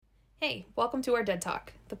Hey, welcome to our Dead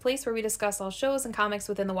Talk, the place where we discuss all shows and comics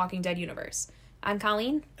within the Walking Dead universe. I'm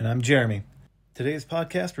Colleen. And I'm Jeremy. Today's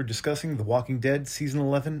podcast, we're discussing The Walking Dead Season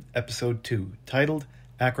 11, Episode 2, titled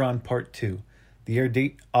Akron Part 2. The air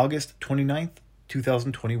date, August 29th,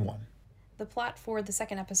 2021. The plot for the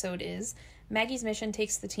second episode is Maggie's mission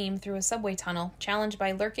takes the team through a subway tunnel, challenged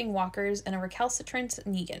by lurking walkers and a recalcitrant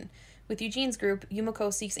Negan. With Eugene's group,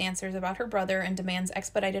 Yumiko seeks answers about her brother and demands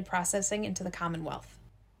expedited processing into the Commonwealth.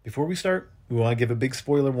 Before we start, we want to give a big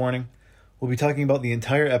spoiler warning. We'll be talking about the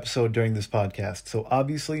entire episode during this podcast, so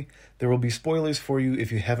obviously there will be spoilers for you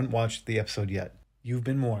if you haven't watched the episode yet. You've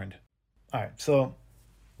been warned. Alright, so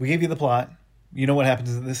we gave you the plot. You know what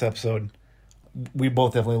happens in this episode. We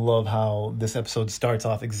both definitely love how this episode starts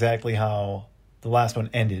off exactly how the last one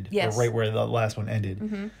ended. Yes. Or right where the last one ended.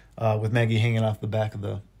 Mm-hmm. With Maggie hanging off the back of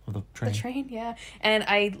the train. The train, yeah. And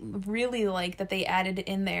I really like that they added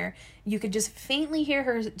in there, you could just faintly hear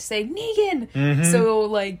her say, Negan! Mm-hmm. So,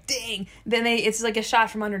 like, dang. Then it's like a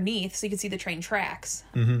shot from underneath, so you can see the train tracks.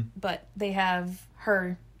 Mm-hmm. But they have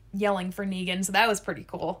her yelling for Negan, so that was pretty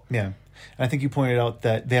cool. Yeah. And I think you pointed out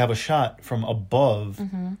that they have a shot from above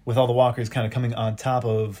with all the walkers kind of coming on top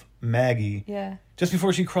of Maggie. Yeah. Just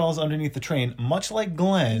before she crawls underneath the train, much like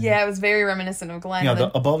Glenn. Yeah, it was very reminiscent of Glenn. You know,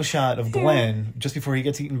 the above shot of Glenn just before he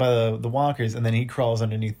gets eaten by the walkers, and then he crawls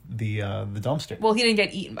underneath the dumpster. Well, he didn't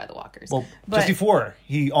get eaten by the walkers. Well, but just before,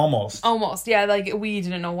 he almost. Almost, yeah. Like, we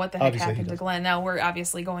didn't know what the heck Obviously happened to Glenn. Now, we're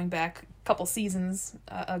obviously going back a couple seasons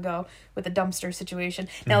ago with the dumpster situation.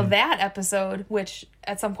 Now, that episode, which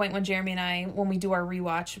at some point when Jeremy and I, when we do our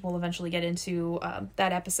rewatch, we'll eventually get into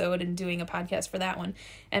that episode and doing a podcast for that one.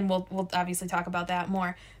 And we'll obviously talk about that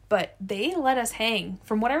more. But they let us hang.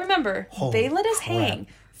 From what I remember, they let us hang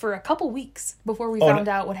for a couple weeks before we found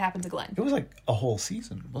out what happened to Glenn. It was like a whole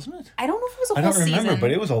season, wasn't it? I don't know if it was a whole season. I don't remember,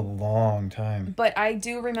 but it was a long time. But I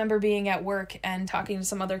do remember being at work and talking to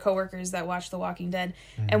some other coworkers that watched The Walking Dead,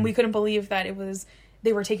 and we couldn't believe that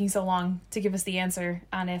they were taking so long to give us the answer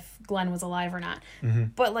on if Glenn was alive or not.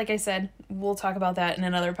 But like I said, we'll talk about that in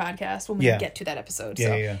another podcast when we get to that episode.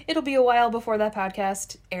 So it'll be a while before that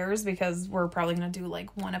podcast airs because we're probably going to do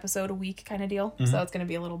like one episode a week kind of deal. So it's going to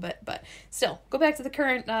be a little bit, but still, go back to the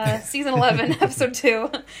current season 11, episode 2.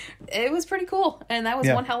 It was pretty cool, and that was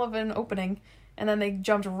one hell of an opening. And then they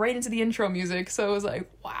jumped right into the intro music, so it was like,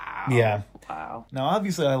 wow. Yeah. Wow. Now,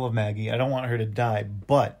 obviously, I love Maggie. I don't want her to die,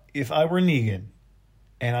 but if I were Negan,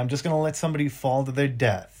 and I'm just going to let somebody fall to their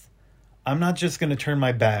death, I'm not just going to turn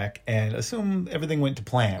my back and assume everything went to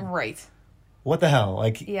plan. Right. What the hell?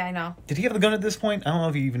 Like, yeah, I know. Did he have the gun at this point? I don't know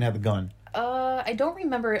if he even had the gun. I don't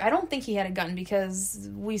remember. I don't think he had a gun because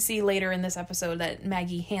we see later in this episode that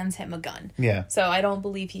Maggie hands him a gun. Yeah. So I don't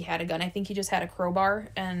believe he had a gun. I think he just had a crowbar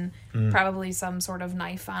and probably some sort of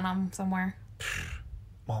knife on him somewhere.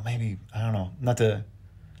 Well, maybe. I don't know. Not to...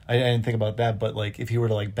 I didn't think about that, but like if he were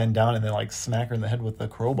to like bend down and then like smack her in the head with the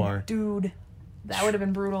crowbar. Dude, that would have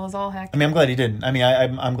been brutal as all heck. I mean, I'm glad he didn't. I mean,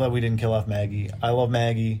 I'm glad we didn't kill off Maggie. I love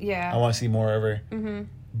Maggie. Yeah. I want to see more of her. Mm-hmm.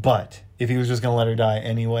 But if he was just going to let her die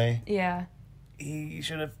anyway, he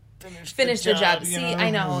should have finished the job. See, I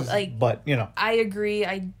know. Like, but, you know. I agree.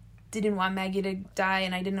 I didn't want Maggie to die,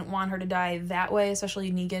 and I didn't want her to die that way,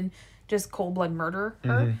 especially Negan. Just cold blood murder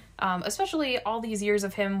her. Especially all these years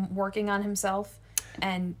of him working on himself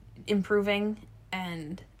and improving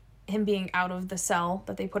and him being out of the cell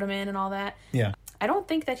that they put him in and all that. Yeah. I don't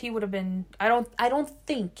think that he would have been... I don't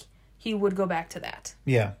think he would go back to that.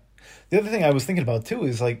 Yeah. The other thing I was thinking about, too,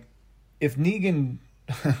 is, like, if Negan...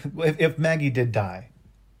 if Maggie did die...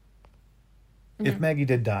 If Maggie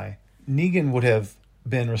did die, Negan would have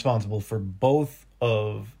been responsible for both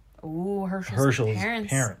of Herschel's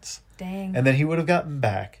parents. Dang. And then he would have gotten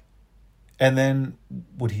back. And then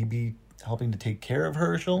would he be helping to take care of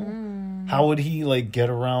Herschel? How would he, like, get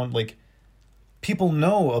around... Like, people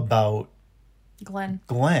know about... Glenn.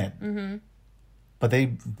 But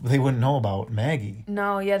they wouldn't know about Maggie.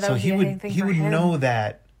 No, yeah, that would be a thing for him. He would know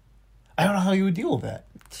that. I don't know how he would deal with that.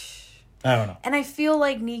 I don't know. And I feel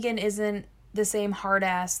like Negan isn't the same hard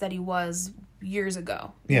ass that he was years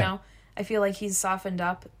ago. You know? I feel like he's softened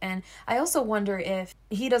up. And I also wonder if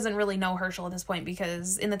he doesn't really know Herschel at this point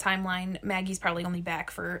because in the timeline, Maggie's probably only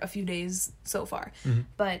back for a few days so far.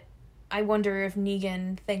 But I wonder if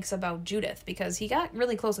Negan thinks about Judith because he got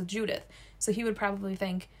really close with Judith. So he would probably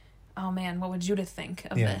think, oh man, what would Judith think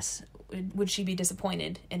of this? Would she be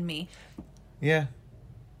disappointed in me? Yeah.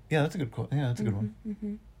 Yeah, that's a good quote. Yeah, that's a good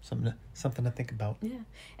one. Something to think about. Yeah.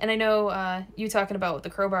 And I know you talking about the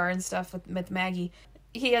crowbar and stuff with Maggie.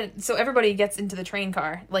 so everybody gets into the train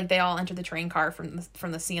car. Like, they all enter the train car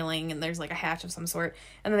from the ceiling, and there's like a hatch of some sort.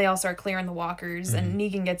 And then they all start clearing the walkers, and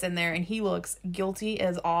Negan gets in there, and he looks guilty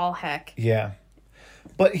as all heck. Yeah.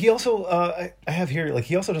 But he also, I have here, like,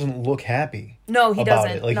 he also doesn't look happy. No, he about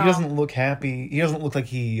doesn't. it. Like, no. he doesn't look happy. He doesn't look like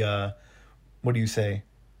he, what do you say?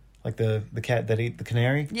 Like the cat that ate the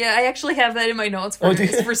canary? Yeah, I actually have that in my notes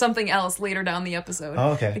for something else later down the episode.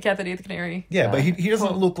 Oh, okay. The cat that ate the canary. Yeah, but he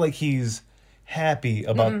doesn't look like he's happy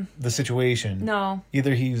about the situation. No.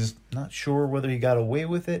 Either he's not sure whether he got away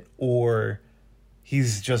with it, or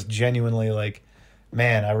he's just genuinely like,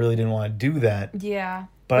 man, I really didn't want to do that. Yeah.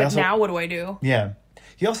 But also, now what do I do? Yeah.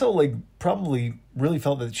 He also, like, probably really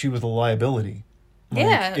felt that she was a liability. Like,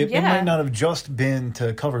 Yeah, it might not have just been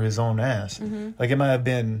to cover his own ass. Like, it might have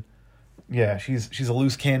been, yeah, she's a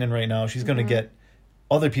loose cannon right now. She's going to get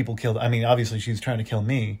other people killed. I mean, obviously, she's trying to kill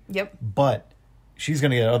me. Yep. But she's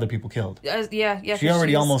going to get other people killed. Yeah. She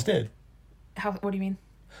already almost did. What do you mean?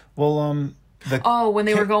 Well, when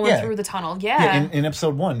they were going through the tunnel. Yeah. In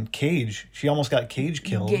episode 1, Cage, she almost got Cage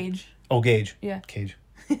killed. Gage. Oh, Gage. Yeah. Cage.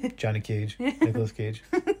 Johnny Cage. Nicolas Cage.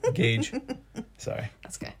 Gage. Sorry.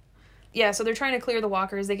 That's okay. Yeah, so they're trying to clear the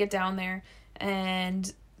walkers. They get down there, and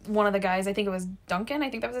one of the guys, I think it was Duncan, I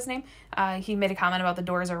think that was his name, he made a comment about the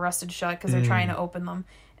doors are rusted shut because they're trying to open them.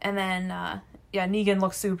 And then, Negan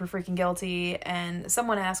looks super freaking guilty, and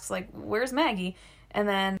someone asks, like, where's Maggie? And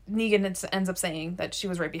then Negan ends up saying that she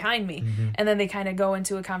was right behind me. And then they kind of go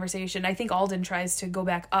into a conversation. I think Alden tries to go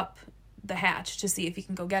back up the hatch to see if he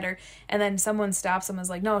can go get her. And then someone stops him and is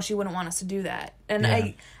like, no, she wouldn't want us to do that. And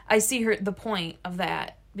I see the point of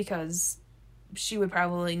that, because she would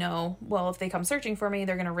probably know, well, if they come searching for me,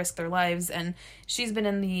 they're going to risk their lives. And she's been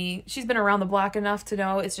around the block enough to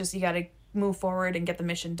know it's just, you got to move forward and get the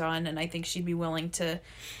mission done. And I think she'd be willing to,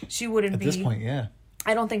 at this point, yeah.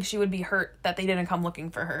 I don't think she would be hurt that they didn't come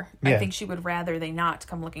looking for her. Yeah. I think she would rather they not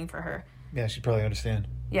come looking for her. Yeah, she'd probably understand.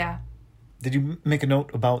 Yeah. Did you make a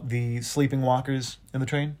note about the sleeping walkers in the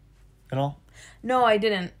train at all? No, I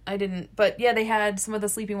didn't. But yeah, they had some of the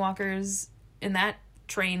sleeping walkers in that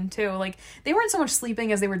train too. Like, they weren't so much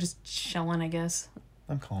sleeping as they were just chilling, I guess.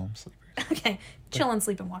 I'm calling them sleepers. Okay, chilling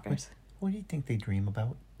sleeping walkers. What do you think they dream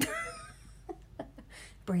about?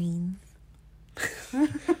 Brains.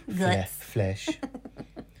 Guts. Flesh.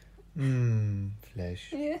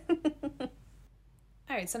 Flesh. Yeah.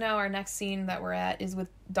 All right, so now our next scene that we're at is with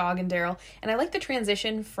Dog and Daryl. And I like the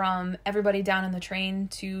transition from everybody down in the train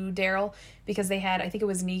to Daryl, because they had, I think it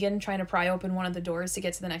was Negan, trying to pry open one of the doors to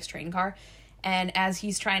get to the next train car. And as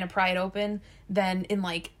he's trying to pry it open, then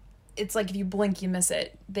it's like if you blink, you miss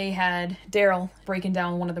it. They had Daryl breaking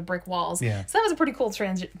down one of the brick walls. Yeah. So that was a pretty cool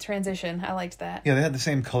transition. I liked that. Yeah, they had the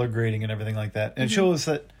same color grading and everything like that. And it shows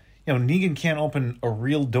that, Negan can't open a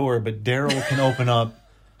real door, but Daryl can open up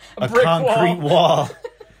a concrete wall.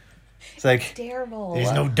 It's like, Terrible.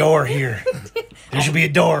 There's no door here. There should be a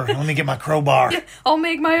door. Let me get my crowbar. I'll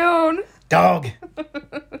make my own. Dog.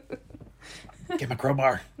 Get my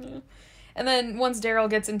crowbar. And then once Daryl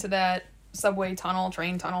gets into that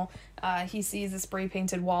train tunnel, he sees a spray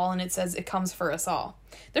painted wall, and it says, "It comes for us all."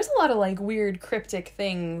 There's a lot of like weird cryptic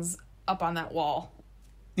things up on that wall.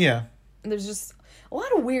 Yeah. And there's just a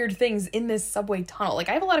lot of weird things in this subway tunnel. Like,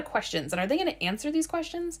 I have a lot of questions, and are they going to answer these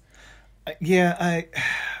questions? Yeah,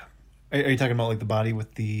 Are you talking about like the body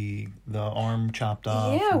with the arm chopped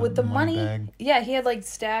off? Yeah, with the money. Bag? Yeah, he had like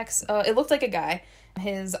stacks. It looked like a guy.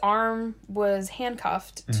 His arm was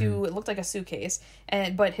handcuffed to, it looked like a suitcase,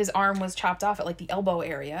 but his arm was chopped off at like the elbow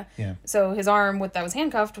area. Yeah. So his arm that was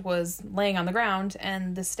handcuffed was laying on the ground,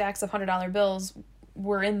 and the stacks of $100 bills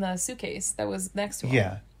were in the suitcase that was next to him.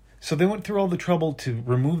 Yeah. So they went through all the trouble to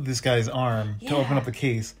remove this guy's arm to open up the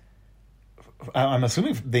case. I'm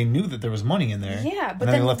assuming they knew that there was money in there. Yeah, but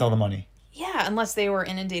then they left all the money. Yeah, unless they were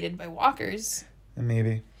inundated by walkers.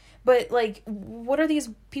 Maybe. But, like, what are these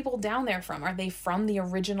people down there from? Are they from the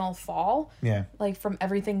original fall? Yeah. Like, from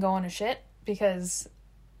everything going to shit? Because...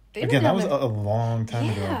 Again, that was a long time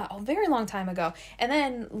ago. Yeah, a very long time ago. And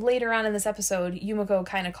then later on in this episode, Yumiko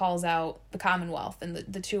kind of calls out the Commonwealth and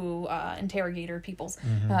the two interrogator people,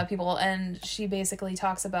 and she basically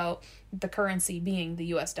talks about the currency being the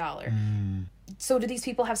U.S. dollar. So do these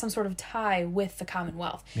people have some sort of tie with the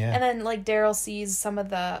Commonwealth? Yeah. And then, like, Daryl sees some of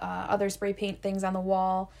the other spray paint things on the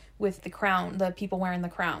wall with the crown, the people wearing the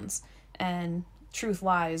crowns. And Truth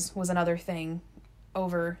Lies was another thing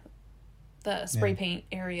over the spray paint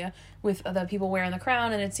area with the people wearing the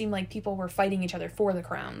crown, and it seemed like people were fighting each other for the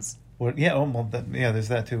crowns. There's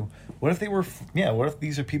that too. What if they were? What if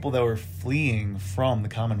these are people that were fleeing from the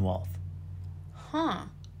Commonwealth? Huh.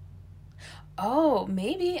 Oh,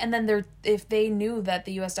 maybe. And then if they knew that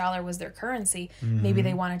the U.S. dollar was their currency, maybe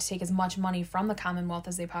they wanted to take as much money from the Commonwealth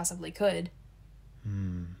as they possibly could.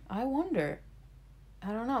 I wonder.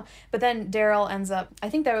 I don't know. But then Daryl ends up, I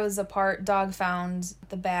think there was a part, Dog found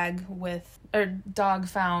the bag Dog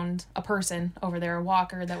found a person over there, a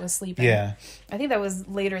walker that was sleeping. Yeah. I think that was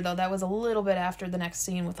later, though. That was a little bit after the next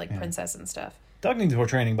scene with, like, Princess and stuff. Dog needs more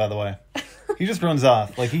training, by the way. He just runs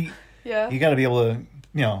off. Like, you got to be able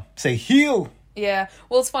to, say, heel. Yeah.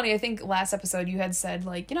 Well, it's funny. I think last episode you had said,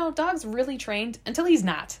 like, Dog's really trained until he's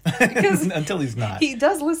not. Because until he's not. He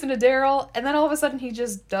does listen to Daryl, and then all of a sudden he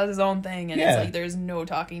just does his own thing, and it's like there's no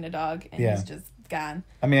talking to Dog, and he's just gone.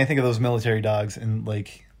 I mean, I think of those military dogs, and,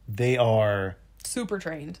 like, they are... super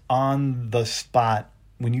trained. On the spot.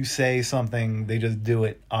 When you say something, they just do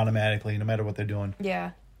it automatically, no matter what they're doing.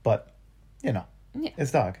 Yeah. But,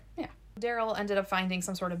 it's Dog. Yeah. Daryl ended up finding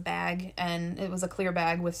some sort of bag, and it was a clear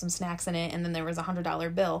bag with some snacks in it, and then there was a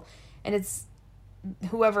 $100 bill. And it's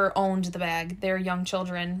whoever owned the bag, their young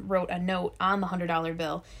children wrote a note on the $100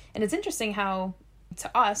 bill. And it's interesting how,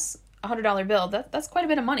 to us, a $100 bill, that's quite a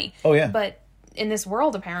bit of money. Oh, yeah. But in this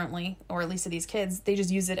world, apparently, or at least to these kids, they just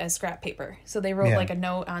use it as scrap paper. So they wrote like a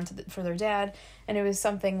note for their dad, and it was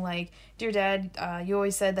something like, "Dear Dad, you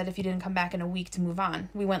always said that if you didn't come back in a week to move on.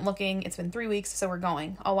 We went looking. It's been 3 weeks, so we're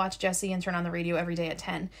going. I'll watch Jesse and turn on the radio every day at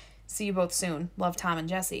 10. See you both soon. Love, Tom and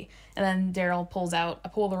Jesse." And then Daryl pulls out a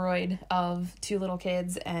Polaroid of two little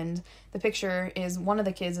kids, and the picture is one of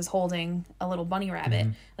the kids is holding a little bunny rabbit,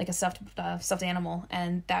 like a stuffed animal,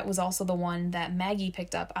 and that was also the one that Maggie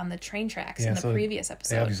picked up on the train tracks in the previous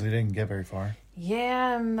episode. They obviously didn't get very far.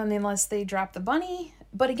 Yeah, I mean, unless they dropped the bunny.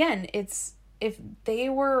 But again, if they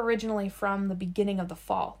were originally from the beginning of the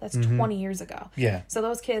fall, that's 20 years ago. Yeah. So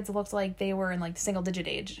those kids looked like they were in like single digit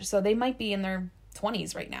age. So they might be in their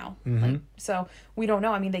 20s right now. Like, so we don't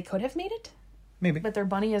know. I mean, they could have made it. Maybe. But their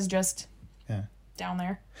bunny is just down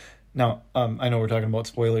there. Now, I know we're talking about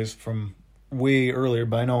spoilers from way earlier,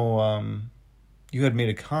 but I know you had made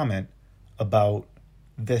a comment about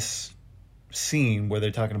this scene where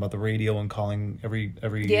they're talking about the radio and calling every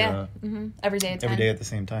every day at 10. Every day at the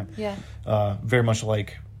same time. Yeah. Very much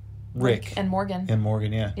like Rick and Morgan. And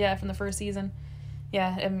Morgan, yeah. Yeah, from the first season.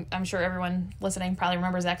 Yeah, and I'm sure everyone listening probably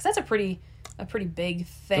remembers that, because that's a pretty big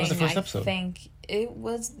thing. That was the first episode. I think it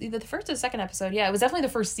was either the first or the second episode. Yeah, it was definitely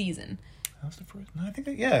the first season. That was the first. No, I think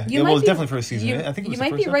that, it was definitely first season. I think it was you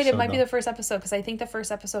might be right. Episode, it might be the first episode, because I think the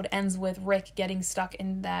first episode ends with Rick getting stuck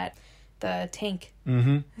in the tank.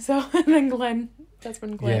 Mm-hmm. So and then that's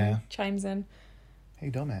when Glenn chimes in. Hey,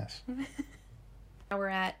 dumbass. Now we're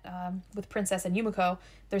at with Princess and Yumiko.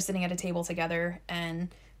 They're sitting at a table together, and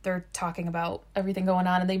they're talking about everything going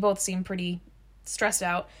on, and they both seem pretty stressed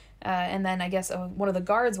out. And then I guess one of the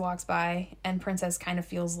guards walks by, and Princess kind of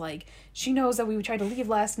feels like she knows that we tried to leave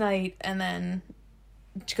last night, and then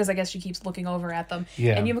because I guess she keeps looking over at them.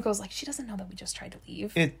 Yeah. And Yumiko's like, she doesn't know that we just tried to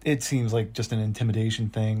leave. It seems like just an intimidation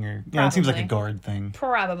thing, or it seems like a guard thing.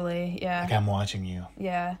 Probably, yeah. Like, I'm watching you.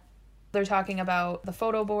 Yeah. They're talking about the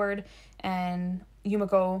photo board, and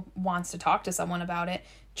Yumiko wants to talk to someone about it,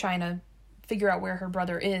 trying to figure out where her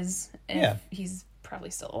brother is. If he's probably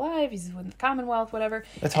still alive, he's in the Commonwealth, whatever.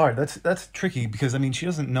 That's hard. That's tricky, because, I mean, she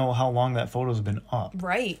doesn't know how long that photo's been up.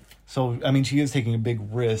 Right. So, I mean, she is taking a big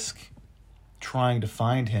risk trying to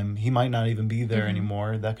find him. He might not even be there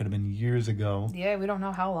anymore. That could have been years ago. Yeah, we don't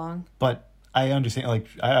know how long. But I understand, like,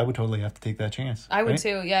 I would totally have to take that chance. I would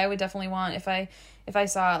too. Yeah, I would definitely want, if I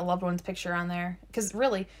saw a loved one's picture on there. Because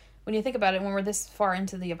really, when you think about it, when we're this far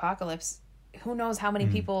into the apocalypse, who knows how many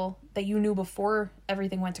people that you knew before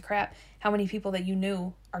everything went to crap, how many people that you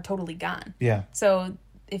knew are totally gone. Yeah. So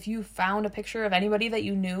if you found a picture of anybody that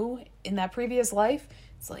you knew in that previous life,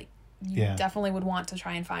 it's like, you definitely would want to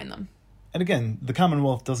try and find them. And again, the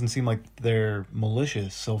Commonwealth doesn't seem like they're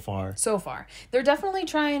malicious so far. They're definitely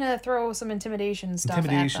trying to throw some intimidation stuff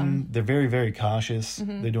at them. They're very, very cautious.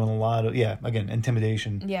 They're doing a lot of, again,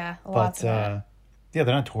 intimidation. Yeah, lots of that. Yeah,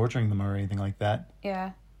 they're not torturing them or anything like that.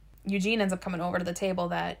 Yeah. Eugene ends up coming over to the table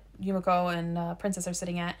that Yumiko and Princess are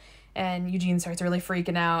sitting at, and Eugene starts really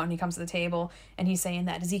freaking out, and he comes to the table, and he's saying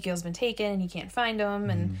that Ezekiel's been taken, and he can't find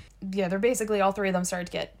him, and they're basically, all three of them start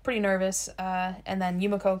to get pretty nervous, and then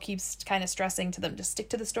Yumiko keeps kind of stressing to them, just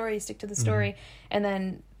stick to the story, and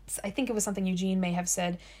then I think it was something Eugene may have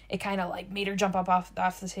said, it kind of like made her jump up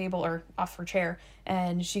off the table, or off her chair,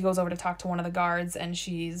 and she goes over to talk to one of the guards, and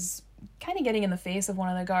she's kind of getting in the face of one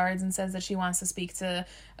of the guards and says that she wants to speak to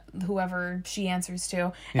whoever she answers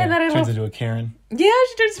to. Yeah, and then turns into a Karen. Yeah,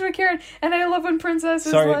 she turns into a Karen. And I love when Princess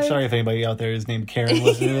is sorry if anybody out there is named Karen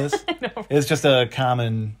listening to this. I know. It's just a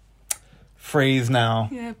common phrase now.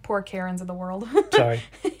 Yeah, poor Karens of the world. Sorry.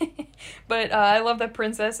 But I love that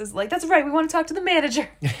Princess is like, that's right, we want to talk to the manager.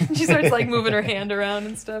 She starts like moving her hand around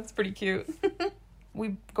and stuff. It's pretty cute.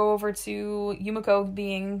 We go over to Yumiko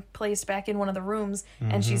being placed back in one of the rooms,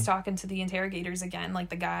 and she's talking to the interrogators again, like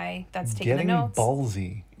the guy that's taking the notes.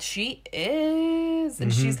 Ballsy. She is.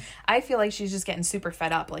 And I feel like she's just getting super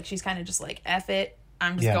fed up. Like, she's kind of just like, F it.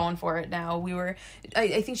 I'm just going for it now.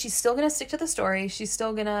 I think she's still going to stick to the story. She's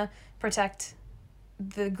still going to protect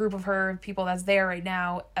the group of her people that's there right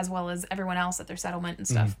now, as well as everyone else at their settlement and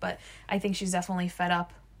stuff. But I think she's definitely fed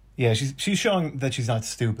up. Yeah, she's showing that she's not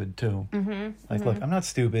stupid, too. Look, I'm not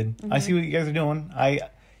stupid. I see what you guys are doing.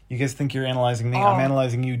 You guys think you're analyzing me. I'm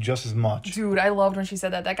analyzing you just as much. Dude, I loved when she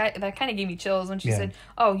said that. That kind of gave me chills when she said,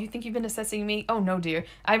 oh, you think you've been assessing me? Oh, no, dear.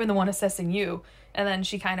 I've been the one assessing you. And then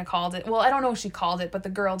she kind of called it. Well, I don't know if she called it, but the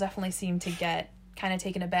girl definitely seemed to get kind of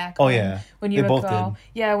taken aback. Oh, when they Yumiko, both did.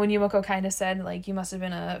 Yeah, when Yumiko kind of said, like, you must have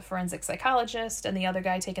been a forensic psychologist, and the other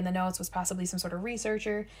guy taking the notes was possibly some sort of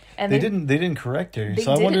researcher. And they didn't correct her.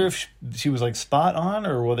 So I wonder if she was, like, spot on,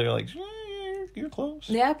 or were they like, you're close.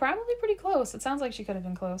 Yeah, probably pretty close. It sounds like she could have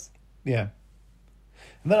been close. Yeah.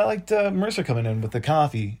 And then I liked Mercer coming in with the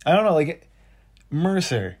coffee. I don't know, like,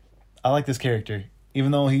 Mercer. I like this character.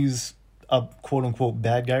 Even though he's a quote-unquote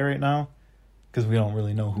bad guy right now, because we don't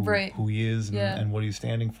really know who he is and what he's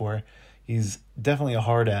standing for. He's definitely a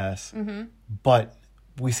hard ass. But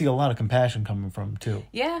we see a lot of compassion coming from him, too.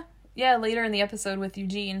 Yeah. Yeah, later in the episode with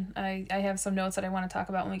Eugene, I have some notes that I want to talk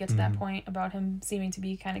about when we get to that point, about him seeming to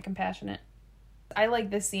be kind of compassionate. I like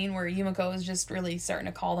this scene where Yumiko is just really starting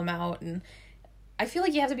to call them out, and I feel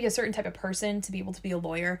like you have to be a certain type of person to be able to be a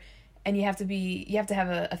lawyer, and you have to have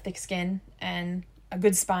a thick skin and a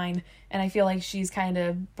good spine, and I feel like she's kind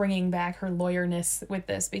of bringing back her lawyerness with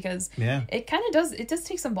this, because it does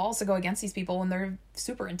take some balls to go against these people when they're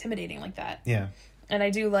super intimidating like that. Yeah. And I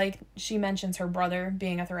do like, she mentions her brother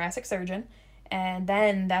being a thoracic surgeon, and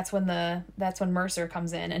then that's when Mercer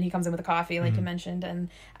comes in, and he comes in with a coffee, like you mentioned, and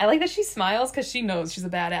I like that she smiles because she knows she's a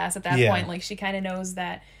badass at that point. Like, she kind of knows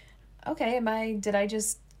that, okay, did I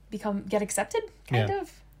just get accepted, kind of?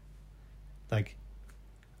 Like,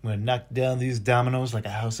 I'm going to knock down these dominoes like a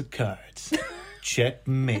house of cards.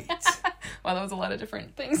 Checkmate. Wow, that was a lot of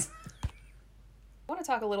different things. I want to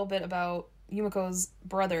talk a little bit about Yumiko's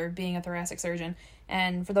brother being a thoracic surgeon.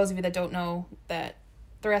 And for those of you that don't know, that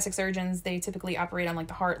thoracic surgeons, they typically operate on like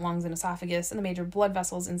the heart, lungs, and esophagus, and the major blood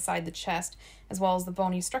vessels inside the chest, as well as the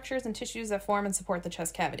bony structures and tissues that form and support the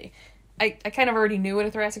chest cavity. I kind of already knew what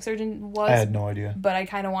a thoracic surgeon was. I had no idea. But I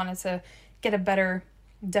kind of wanted to get a better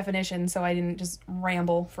definition so I didn't just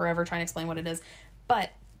ramble forever trying to explain what it is.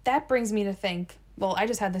 But that brings me to think, well, I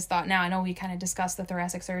just had this thought now. I know we kind of discussed the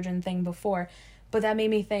thoracic surgeon thing before, but that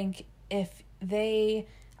made me think, if they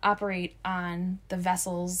operate on the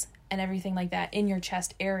vessels and everything like that in your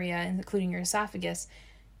chest area, including your esophagus,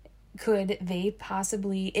 could they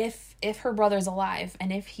possibly, if her brother's alive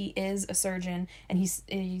and if he is a surgeon and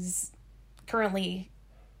he's currently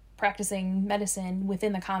practicing medicine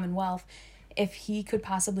within the Commonwealth, if he could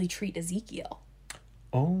possibly treat Ezekiel.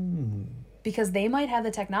 Oh. Because they might have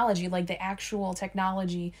the technology, like the actual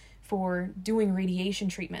technology for doing radiation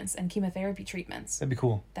treatments and chemotherapy treatments. That'd be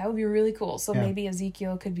cool. That would be really cool. So maybe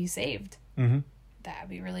Ezekiel could be saved. That'd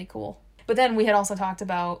be really cool. But then we had also talked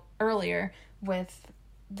about earlier with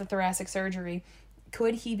the thoracic surgery,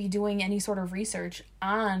 could he be doing any sort of research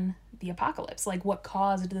on the apocalypse? Like, what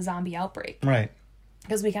caused the zombie outbreak? Right.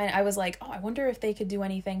 Because I was like, oh, I wonder if they could do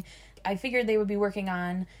anything. I figured they would be working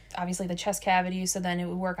on, obviously, the chest cavity, so then it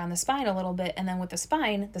would work on the spine a little bit, and then with the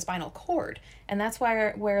spine, the spinal cord. And that's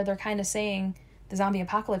where they're kind of saying the zombie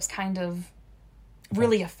apocalypse kind of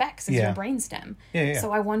really affects your brainstem. Yeah.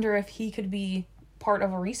 So I wonder if he could be part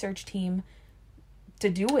of a research team to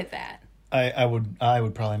do with that. I would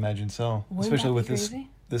probably imagine so. Wouldn't especially with crazy?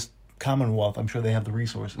 this Commonwealth. I'm sure they have the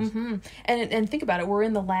resources. And think about it, we're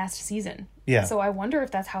in the last season. Yeah. So I wonder if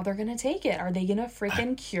that's how they're going to take it. Are they going to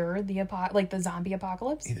freaking cure the zombie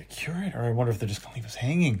apocalypse? Either cure it, or I wonder if they're just going to leave us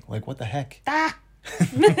hanging. Like, what the heck?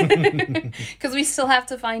 Because we still have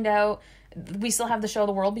to find out. We still have the show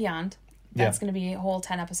The World Beyond. That's going to be a whole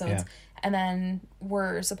 10 episodes. Yeah. And then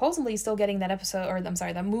we're supposedly still getting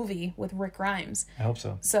that movie with Rick Grimes. I hope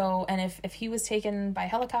so. So, and if he was taken by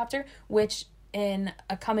helicopter, which in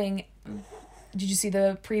a coming... Did you see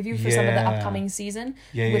the preview for some of the upcoming season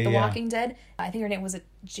with The Walking Dead? I think her name was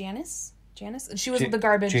Janice Janice? She was with the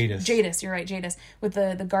garbage. Jadis, you're right, Jadis. With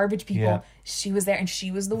the garbage people. Yeah. She was there, and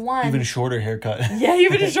she was the one. Even a shorter haircut. Yeah,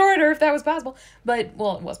 even shorter, if that was possible. But,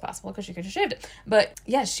 well, it was possible, because she could have shaved it. But,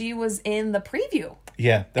 yeah, she was in the preview.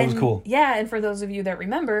 Yeah, that was cool. Yeah, and for those of you that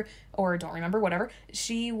remember, or don't remember, whatever,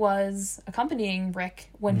 she was accompanying Rick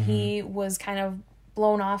when he was kind of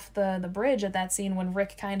blown off the bridge at that scene when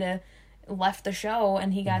Rick kind of left the show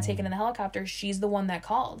and he got taken in the helicopter. She's the one that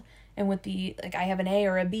called. And with the, like, I have an A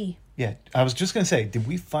or a B. Yeah, I was just going to say, did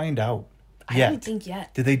we find out I don't think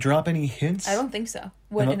yet. Did they drop any hints? I don't think so.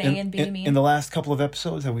 What an A and B mean? In the last couple of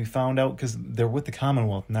episodes, have we found out? Because they're with the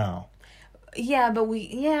Commonwealth now. Yeah, but we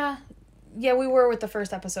were with the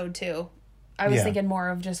first episode, too. I was thinking more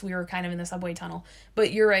of just we were kind of in the subway tunnel.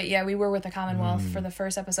 But you're right, yeah, we were with the Commonwealth for the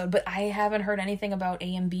first episode. But I haven't heard anything about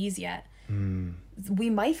A and Bs yet. We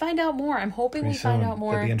might find out more. I'm hoping we find out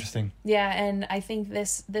more. That'd be interesting. Yeah, and I think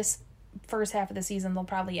this first half of the season, they'll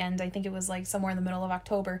probably end. I think it was like somewhere in the middle of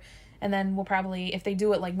October. And then we'll probably, if they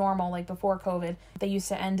do it like normal, like before COVID, they used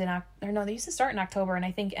to start in October and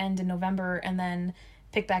I think end in November and then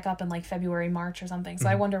pick back up in like February, March or something. So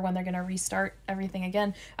I wonder when they're going to restart everything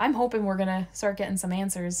again. I'm hoping we're going to start getting some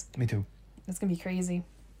answers. Me too. It's going to be crazy.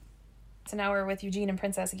 So now we're with Eugene and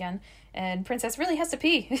Princess again, and Princess really has to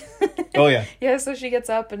pee. Oh, yeah. Yeah, so she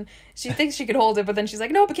gets up, and she thinks she could hold it, but then she's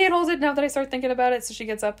like, nope, I can't hold it now that I start thinking about it. So she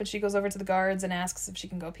gets up, and she goes over to the guards and asks if she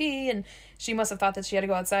can go pee, and she must have thought that she had to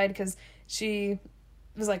go outside, because she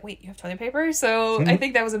was like, wait, you have toilet paper? So I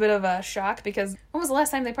think that was a bit of a shock, because when was the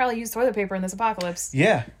last time they probably used toilet paper in this apocalypse?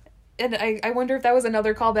 Yeah. And I wonder if that was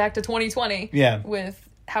another callback to 2020. Yeah. With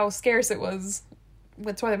how scarce it was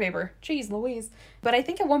with toilet paper. Jeez Louise. But I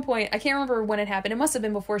think at one point, I can't remember when it happened. It must have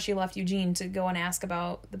been before she left Eugene to go and ask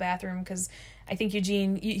about the bathroom, because I think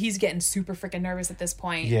Eugene, he's getting super freaking nervous at this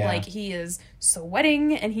point. Yeah. Like, he is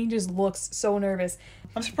sweating, and he just looks so nervous.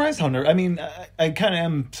 I'm surprised how nervous... I mean, I kind of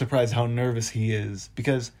am surprised how nervous he is,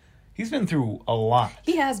 because he's been through a lot.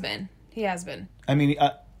 He has been. I mean,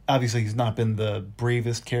 obviously he's not been the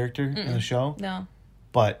bravest character in the show. No.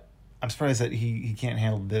 But I'm surprised that he can't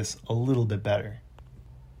handle this a little bit better.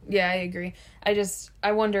 Yeah, I agree.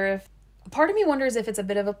 I wonder if... Part of me wonders if it's a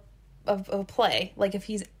bit of a play. Like, if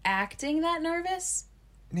he's acting that nervous.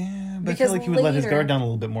 Yeah, but because I feel like he would let his guard down a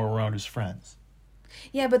little bit more around his friends.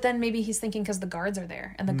 Yeah, but then maybe he's thinking because the guards are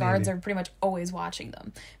there, and the guards are pretty much always watching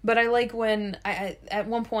them. But I like when... at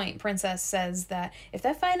one point, Princess says that if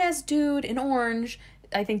that fine-ass dude in orange...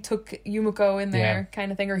 I think took Yumiko in there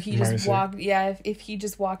kind of thing, or he just walked... Yeah, if he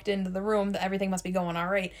just walked into the room, everything must be going all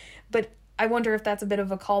right. But... I wonder if that's a bit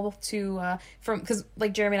of a call to, because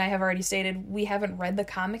like Jeremy and I have already stated, we haven't read the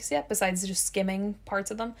comics yet, besides just skimming parts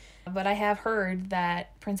of them. But I have heard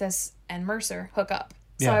that Princess and Mercer hook up.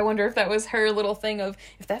 So I wonder if that was her little thing of,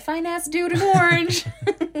 if that fine-ass dude in orange,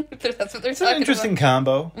 that's what they're talking about. It's an interesting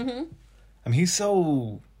combo. Mm-hmm. I mean, he's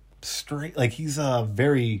so straight, like he's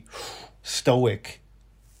very stoic.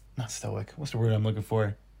 Not stoic, what's the word I'm looking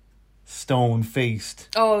for? Stone-faced.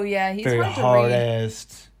 Oh, yeah, he's very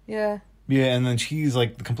hard-assed. Yeah. Yeah, and then she's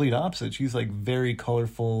like the complete opposite. She's like very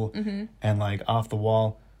colorful and like off the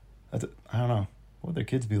wall. I don't know. What would their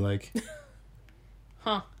kids be like?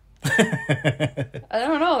 Huh. I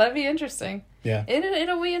don't know. That'd be interesting. Yeah.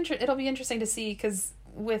 It'll be interesting to see, because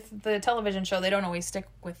with the television show, they don't always stick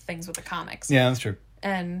with things with the comics. Yeah, that's true.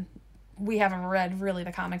 And we haven't read really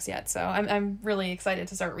the comics yet, so I'm really excited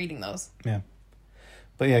to start reading those. Yeah.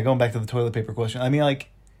 But yeah, going back to the toilet paper question. I mean,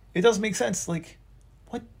 like, it does make sense. Like,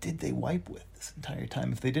 what did they wipe with this entire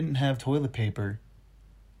time if they didn't have toilet paper?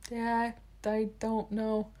 Yeah, I don't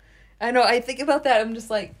know. I know, I think about that, I'm just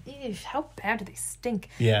like, eesh, how bad do they stink?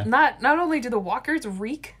 Yeah. Not only do the walkers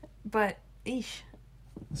reek, but eesh.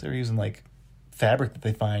 So they're using, like, fabric that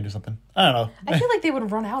they find or something. I don't know. I feel like they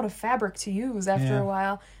would run out of fabric to use after a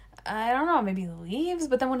while. I don't know, maybe leaves,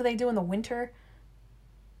 but then what do they do in the winter?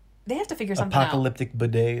 They have to figure something Apocalyptic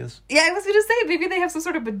bidets. Yeah, I was going to say, maybe they have some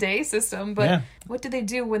sort of bidet system, but what do they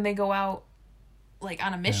do when they go out, like,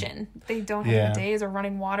 on a mission? Yeah. They don't have bidets or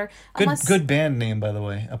running water. Good band name, by the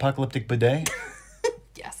way. Apocalyptic Bidet.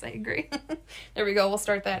 Yes, I agree. There we go. We'll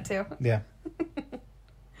start that, too. Yeah.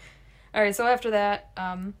 All right, so after that,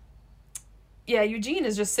 Eugene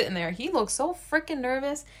is just sitting there. He looks so freaking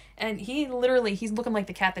nervous, and he's looking like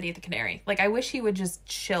the cat that ate the canary. Like, I wish he would just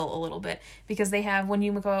chill a little bit, because they have,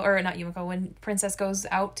 when Princess goes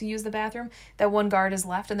out to use the bathroom, that one guard is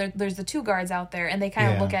left, and there's the two guards out there, and they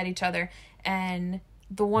kind of look at each other, and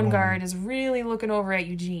the one guard is really looking over at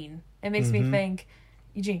Eugene. It makes me think,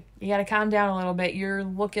 Eugene, you gotta calm down a little bit. You're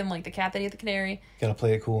looking like the cat that ate the canary. Gotta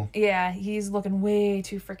play it cool. Yeah, he's looking way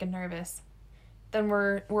too freaking nervous. then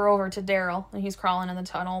we're over to Daryl, and he's crawling in the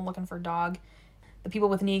tunnel looking for Dog. The people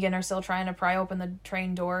with Negan are still trying to pry open the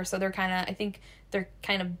train door, so I think they're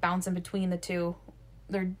kind of bouncing between the two.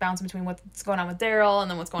 They're bouncing between what's going on with Daryl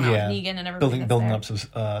and then what's going on with Negan and everything. Building up some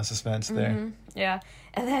suspense there. Yeah.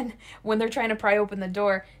 And then when they're trying to pry open the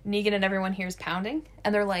door, Negan and everyone hears pounding.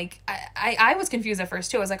 And they're like, I was confused at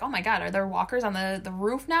first too. I was like, oh my God, are there walkers on the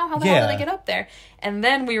roof now? How the hell do they get up there? And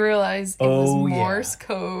then we realized it was Morse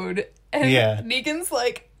code. And Negan's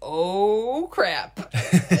like, oh crap.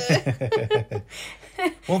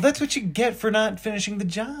 Well, that's what you get for not finishing the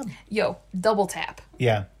job. Yo, double tap.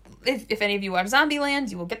 Yeah. If any of you watch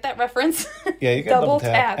Zombieland, you will get that reference. Yeah, you got double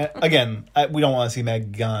tap. Again, we don't want to see Maggie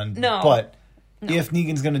gone. No. But if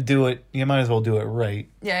Negan's going to do it, you might as well do it right.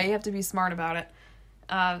 Yeah, you have to be smart about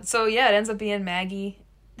it. So, yeah, it ends up being Maggie.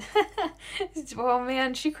 Oh,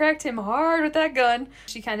 man, she cracked him hard with that gun.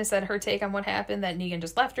 She kind of said her take on what happened, that Negan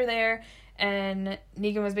just left her there. And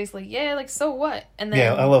Negan was basically, yeah, like, so what? And then,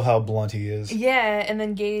 yeah, I love how blunt he is. Yeah, and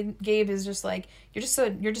then Gabe is just like, you're just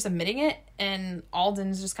admitting it. And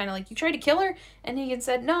Alden's just kind of like, you tried to kill her? And Negan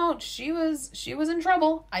said, no, she was in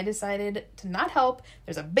trouble. I decided to not help.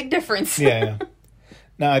 There's a big difference. Yeah.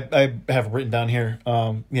 Now, I have written down here,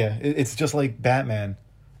 it's just like Batman.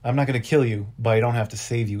 I'm not going to kill you, but I don't have to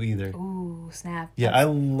save you either. Ooh, snap. Yeah, I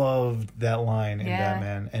loved that line in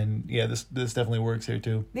Batman. And yeah, this definitely works here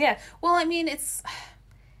too. Yeah. Well, I mean,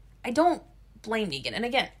 I don't blame Negan. And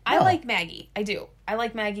again, I like Maggie. I do. I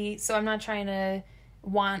like Maggie, so I'm not trying to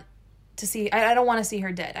want to see... I don't want to see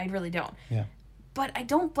her dead. I really don't. Yeah. But I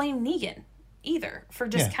don't blame Negan either for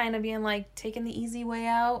just kind of being like, taking the easy way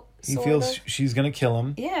out. He feels she's going to kill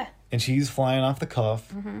him. Yeah. And she's flying off the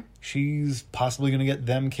cuff. Mm-hmm. She's possibly going to get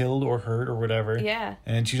them killed or hurt or whatever. Yeah.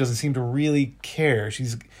 And she doesn't seem to really care.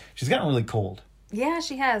 She's gotten really cold. Yeah,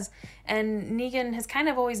 she has. And Negan has kind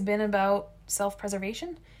of always been about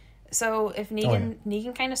self-preservation. So if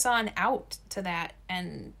Negan kind of saw an out to that,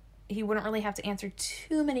 and he wouldn't really have to answer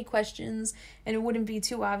too many questions, and it wouldn't be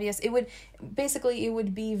too obvious. It would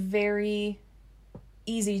be very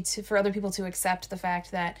easy for other people to accept the fact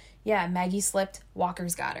that, yeah, Maggie slipped,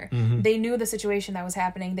 walkers got her. Mm-hmm. They knew the situation that was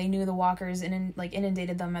happening. They knew the walkers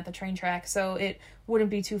inundated them at the train track, so it wouldn't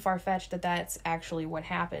be too far-fetched that that's actually what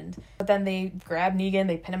happened. But then they grab Negan,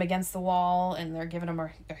 they pin him against the wall, and they're giving him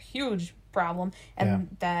a huge problem.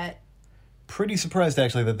 And that... Pretty surprised,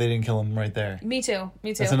 actually, that they didn't kill him right there. Me too.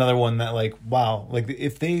 That's another one that, like, wow. Like,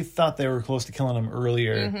 if they thought they were close to killing him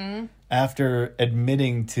earlier, after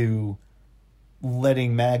admitting to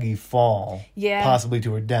letting Maggie fall, possibly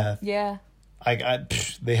to her death,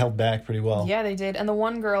 they held back pretty well. Yeah, they did. And the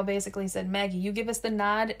one girl basically said, Maggie, you give us the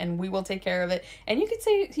nod and we will take care of it. And you could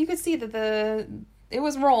see that it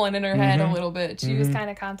was rolling in her head a little bit. She was kind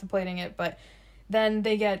of contemplating it, but then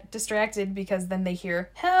they get distracted because then they hear,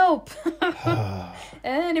 help!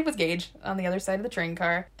 And it was Gage on the other side of the train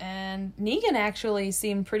car. And Negan actually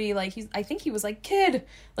seemed pretty, like, I think he was like, kid!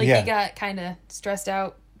 Like, he got kind of stressed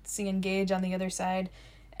out seeing Gage on the other side.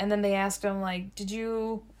 And then they asked him, like, did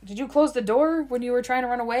you close the door when you were trying to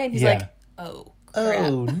run away? And he's like, oh,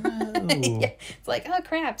 crap. Oh, no. It's like, oh,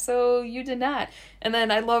 crap, so you did not. And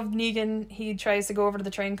then I love Negan. He tries to go over to the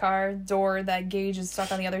train car door that Gage is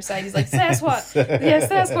stuck on the other side. He's like, Sasquatch! Yeah,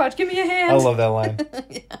 Sasquatch, give me a hand! I love that line.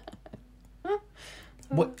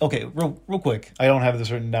 Okay, real quick. I don't have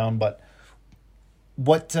this written down, but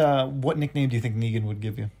what nickname do you think Negan would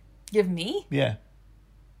give you? Give me? Yeah.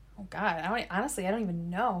 Oh, God. I don't even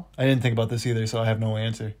know. I didn't think about this either, so I have no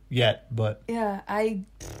answer yet, but... Yeah, I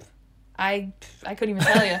couldn't even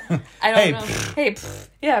tell you. I don't know. Hey,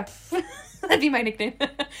 yeah, that'd be my nickname.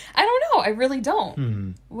 I don't know. I really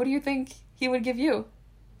don't. What do you think he would give you?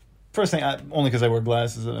 First thing, only because I wear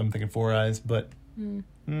glasses, I'm thinking Four Eyes, but...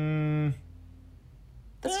 That's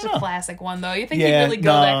just a classic one, though. You think he'd really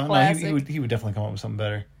go that classic? No, he would definitely come up with something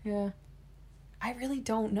better. Yeah. I really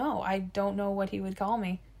don't know. I don't know what he would call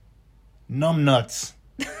me. Numbnuts.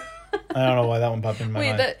 I don't know why that one popped in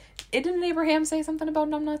my mind. Didn't Abraham say something about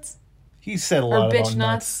numbnuts? He said a lot about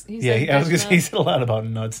nuts. I was going to say he said a lot about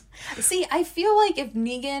nuts. See, I feel like if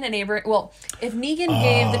Negan and if Negan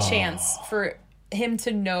gave the chance for him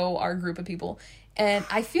to know our group of people, and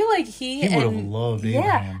I feel like he would have loved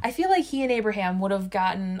Abraham. Yeah, I feel like he and Abraham would have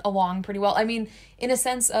gotten along pretty well. I mean, in a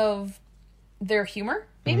sense of their humor,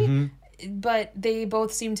 maybe, but they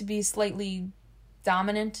both seem to be slightly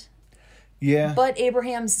dominant. Yeah. But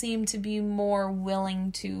Abraham seemed to be more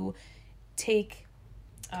willing to take,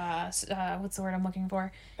 what's the word I'm looking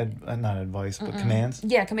for? Not advice, but commands?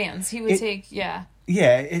 Yeah, commands. He would take, Yeah,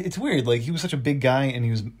 it's weird. Like, he was such a big guy,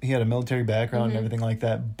 and he had a military background and everything like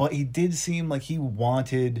that, but he did seem like he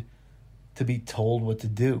wanted to be told what to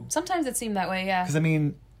do. Sometimes it seemed that way, yeah. Because, I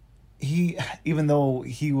mean, even though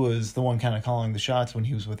he was the one kind of calling the shots when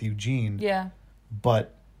he was with Eugene. Yeah.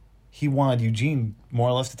 But he wanted Eugene more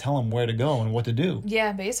or less to tell him where to go and what to do.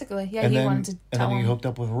 Yeah, basically. Yeah, and he then, wanted to tell him. And then he hooked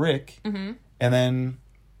up with Rick. Mm-hmm. And then,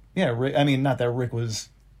 yeah, Rick, I mean, not that Rick was,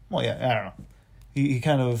 well, yeah, I don't know. He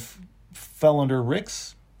kind of fell under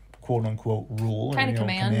Rick's quote-unquote rule. Kind of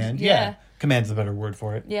command. Yeah. Command's the better word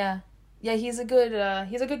for it. Yeah. Yeah, he's a good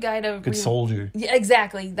guy to... Good soldier. Yeah,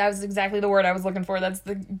 exactly. That was exactly the word I was looking for. That's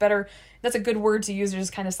a good word to use to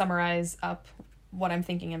just kind of summarize up what I'm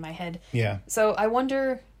thinking in my head. Yeah. So I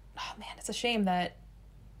wonder... Oh, man, it's a shame that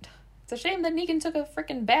Negan took a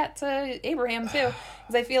freaking bat to Abraham, too.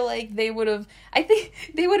 Because I feel like I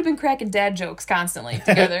think they would have been cracking dad jokes constantly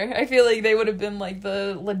together. I feel like they would have been, like,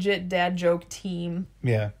 the legit dad joke team.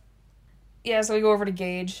 Yeah. Yeah, so we go over to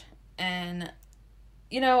Gage, and...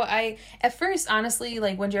 You know, at first, honestly,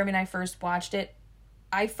 like, when Jeremy and I first watched it,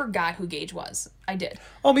 I forgot who Gage was. I did.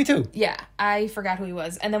 Oh, me too. Yeah, I forgot who he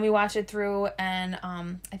was. And then we watched it through, and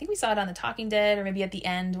I think we saw it on The Talking Dead, or maybe at the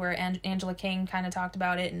end, where Angela King kind of talked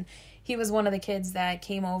about it, and he was one of the kids that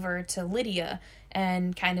came over to Lydia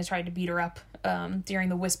and kind of tried to beat her up during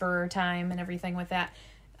the Whisperer time and everything with that.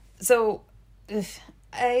 So,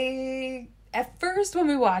 at first, when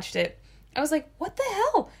we watched it, I was like, what the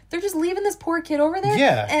hell? They're just leaving this poor kid over there?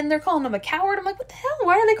 Yeah. And they're calling him a coward? I'm like, what the hell?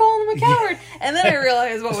 Why are they calling him a coward? Yeah. And then I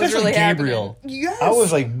realized what was really Gabriel. happening. Yes. I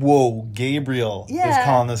was like, whoa, Gabriel is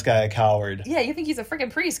calling this guy a coward. Yeah, you think he's a freaking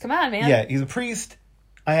priest. Come on, man. Yeah, he's a priest.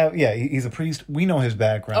 He's a priest. We know his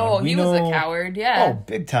background. Oh, he was a coward, yeah. Oh,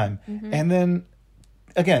 big time. Mm-hmm. And then,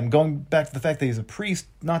 again, going back to the fact that he's a priest,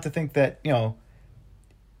 not to think that,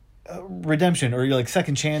 redemption or, like,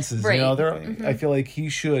 second chances, right. Mm-hmm. I feel like he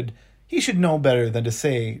should know better than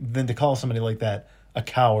to call somebody like that a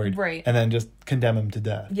coward, right? And then just condemn him to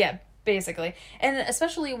death. Yeah, basically. And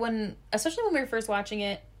especially when we were first watching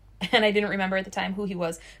it, and I didn't remember at the time who he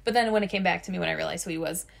was, but then when it came back to me when I realized who he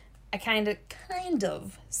was, I kind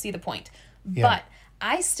of see the point. Yeah. But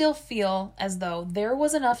I still feel as though there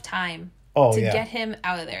was enough time to get him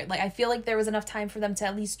out of there. Like, I feel like there was enough time for them to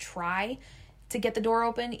at least try to get the door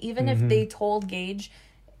open, even if they told Gage,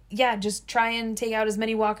 yeah, just try and take out as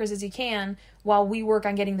many walkers as you can while we work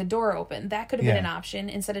on getting the door open. That could have been an option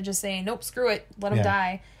instead of just saying, nope, screw it, let him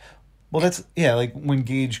die. Well, that's, like when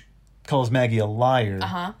Gage calls Maggie a liar.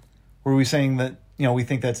 Uh-huh. Were we saying that, we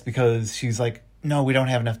think that's because she's like, no, we don't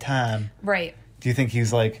have enough time. Right. Do you think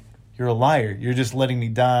he's like, you're a liar. You're just letting me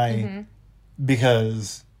die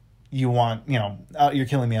because you want, you're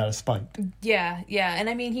killing me out of spite. Yeah. And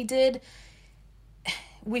I mean,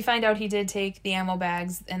 we find out he did take the ammo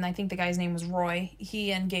bags, and I think the guy's name was Roy.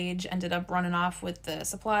 He and Gage ended up running off with the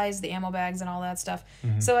supplies, the ammo bags, and all that stuff.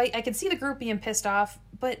 Mm-hmm. So I could see the group being pissed off,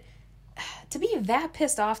 but to be that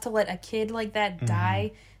pissed off to let a kid like that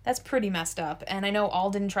die, that's pretty messed up. And I know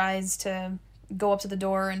Alden tries to go up to the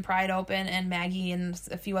door and pry it open, and Maggie and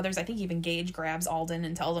a few others, I think even Gage grabs Alden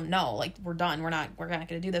and tells him, no, like, we're done. We're not going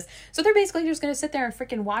to do this. So they're basically just going to sit there and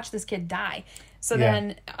freaking watch this kid die. So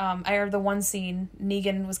then, I heard the one scene,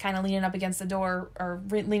 Negan was kind of leaning up against the door, or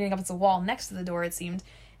leaning up against the wall next to the door, it seemed,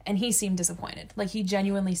 and he seemed disappointed. Like, he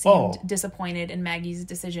genuinely seemed disappointed in Maggie's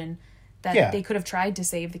decision that they could have tried to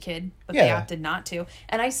save the kid, but they opted not to.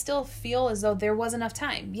 And I still feel as though there was enough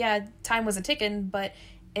time. Yeah, time was a ticking, but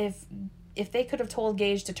if they could have told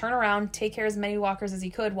Gage to turn around, take care of as many walkers as he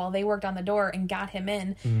could while they worked on the door and got him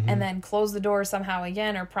in, and then close the door somehow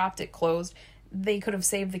again or propped it closed, they could have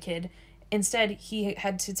saved the kid. Instead, he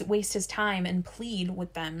had to waste his time and plead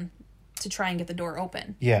with them to try and get the door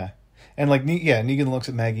open. Yeah. And, like, Negan looks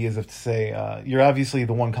at Maggie as if to say, you're obviously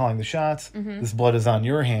the one calling the shots. This blood is on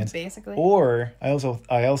your hands. Basically. Or, I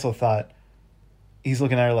also thought, he's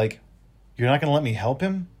looking at her like, you're not going to let me help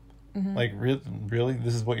him? Like, really?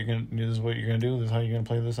 This is what you're gonna do? This is how you're gonna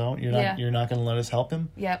play this out? You're not gonna let us help him?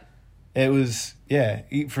 Yep. It was,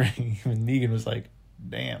 for even Negan was like,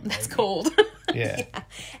 damn. That's cold. Yeah.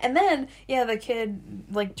 And then, the kid,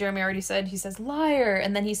 like Jeremy already said, he says, liar,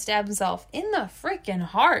 and then he stabs himself in the freaking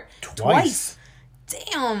heart. Twice.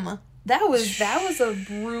 Damn. That was a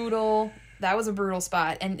brutal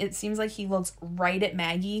spot, and it seems like he looks right at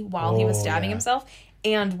Maggie while he was stabbing himself,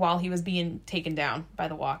 and while he was being taken down by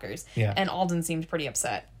the walkers. Yeah. And Alden seemed pretty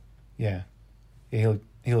upset. Yeah. He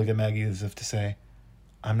looked at Maggie as if to say,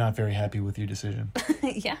 I'm not very happy with your decision.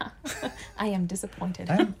 Yeah. I am disappointed.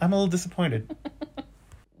 I'm a little disappointed.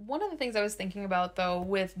 One of the things I was thinking about, though,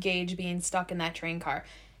 with Gage being stuck in that train car,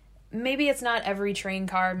 maybe it's not every train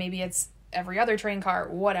car, maybe it's every other train car,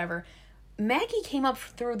 whatever. Maggie came up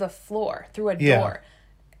through the floor, through a door.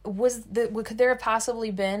 could there have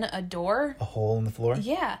possibly been a door? A hole in the floor?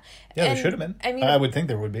 Yeah. Yeah, there should have been. I mean, I would think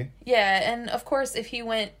there would be. Yeah, and of course, if he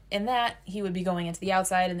went in that, he would be going into the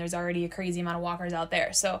outside, and there's already a crazy amount of walkers out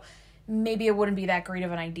there. So maybe it wouldn't be that great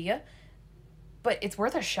of an idea. But it's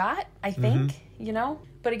worth a shot, I think, you know?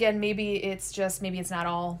 But again, maybe it's not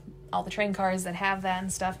all the train cars that have that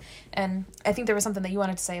and stuff. And I think there was something that you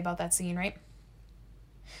wanted to say about that scene, right?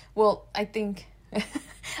 Well, I think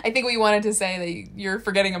what you wanted to say that you're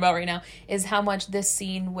forgetting about right now is how much this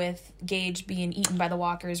scene with Gage being eaten by the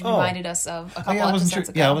walkers reminded us of a couple episodes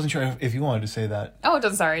ago. Yeah, I wasn't sure if you wanted to say that. Oh, it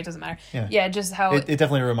doesn't matter. Yeah, just how... It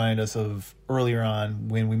definitely reminded us of earlier on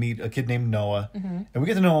when we meet a kid named Noah, and we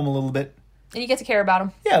get to know him a little bit. And you get to care about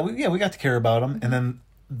him. Yeah, we got to care about him. And then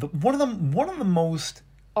one of the most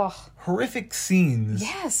horrific scenes...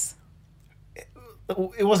 Yes.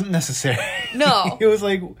 It wasn't necessary. No. It was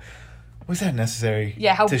like... Was that necessary?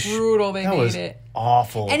 Yeah, how brutal they made it.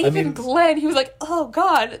 Awful. And even Glenn, he was like, oh,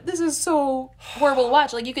 God, this is so horrible to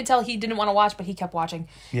watch. Like, you could tell he didn't want to watch, but he kept watching.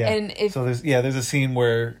 Yeah. And so there's a scene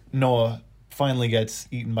where Noah finally gets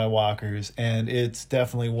eaten by walkers, and it's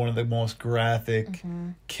definitely one of the most graphic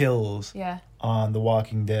kills on The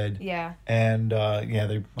Walking Dead. Yeah. And,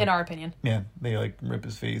 they... in our opinion. Yeah, they, rip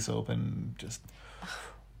his face open, just...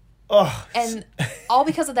 And all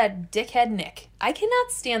because of that dickhead Nick. I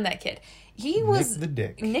cannot stand that kid. He was...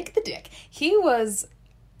 Nick the Dick. He was...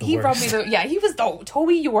 He rubbed me he was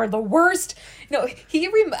Toby, you are the worst. No,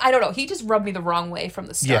 I don't know. He just rubbed me the wrong way from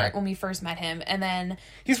the start when we first met him. And then...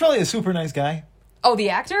 He's probably a super nice guy. Oh, the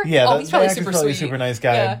actor? Yeah, he's probably super sweet. A super nice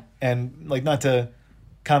guy. Yeah. And, not to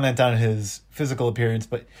comment on his physical appearance,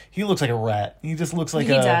 but he looks like a rat. He just looks like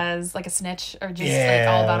he does, like a snitch, or just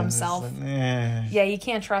all about himself. Yeah, you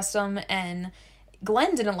can't trust him, and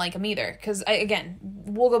Glenn didn't like him either, because, again,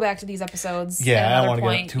 we'll go back to these episodes. Yeah, I don't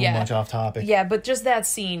want to get too much off topic. Yeah, but just that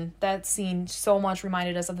scene so much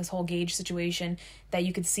reminded us of this whole Gage situation, that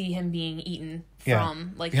you could see him being eaten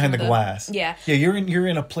from, behind the glass. Yeah. Yeah, you're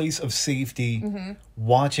in a place of safety,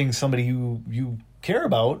 watching somebody you care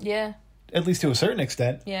about. Yeah. At least to a certain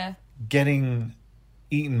extent. Yeah. Getting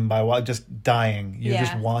eaten by just dying. You're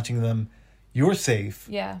just watching them. You're safe.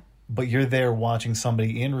 Yeah. But you're there watching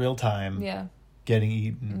somebody in real time. Yeah. Getting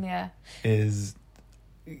eaten. Yeah. Is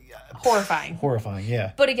horrifying. Horrifying,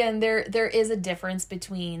 yeah. But again, there is a difference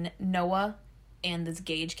between Noah and this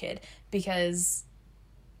Gage kid, because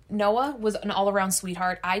Noah was an all-around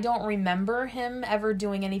sweetheart. I don't remember him ever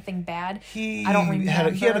doing anything bad. I don't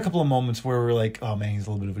remember. He had a couple of moments where we were like, oh man, he's a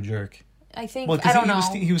little bit of a jerk. I think, I don't know.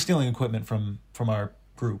 He was stealing equipment from our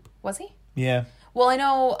group. Was he? Yeah. Well, I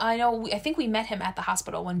know. I think we met him at the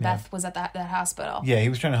hospital when Beth was at that hospital. Yeah, he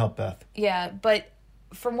was trying to help Beth. Yeah, but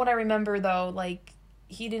from what I remember, though,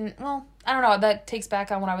 he didn't... Well, I don't know. That takes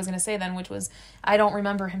back on what I was going to say then, which was I don't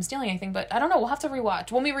remember him stealing anything, but I don't know. We'll have to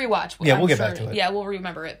rewatch. When we rewatch... we'll get back to it. Yeah, we'll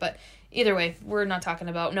remember it, but either way, we're not talking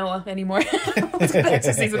about Noah anymore. Let's go back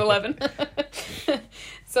to season 11.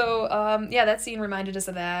 So, that scene reminded us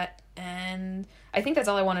of that, and I think that's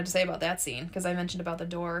all I wanted to say about that scene, because I mentioned about the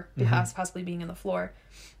door possibly being in the floor.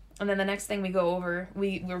 And then the next thing we go over,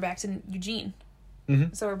 we're back to Eugene.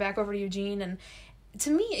 Mm-hmm. So we're back over to Eugene, and to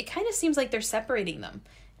me, it kind of seems like they're separating them.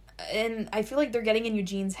 And I feel like they're getting in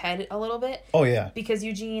Eugene's head a little bit. Oh, yeah. Because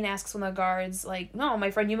Eugene asks one of the guards, no,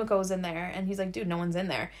 my friend Yumiko's in there. And he's like, dude, no one's in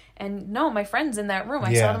there. And no, my friend's in that room.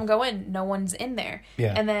 I saw them go in. No one's in there.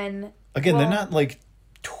 Yeah. And then... Again, they're not,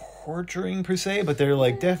 torturing per se, but they're,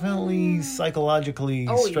 psychologically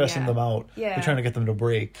stressing them out. Yeah. They're trying to get them to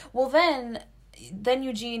break. Well, then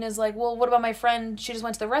Eugene is like, well, what about my friend? She just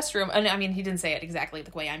went to the restroom. And I mean, he didn't say it exactly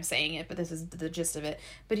the way I'm saying it, but this is the gist of it.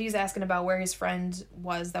 But he's asking about where his friend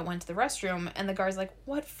was that went to the restroom. And the guard's like,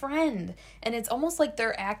 what friend? And it's almost like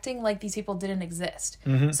they're acting like these people didn't exist.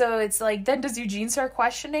 Mm-hmm. So it's like, then does Eugene start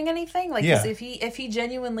questioning anything? If he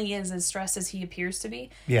genuinely is as stressed as he appears to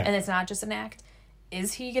be, and it's not just an act,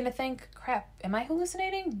 is he going to think, crap, am I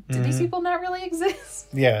hallucinating? Did these people not really exist?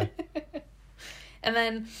 Yeah. And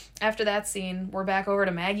then after that scene, we're back over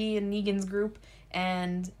to Maggie and Negan's group,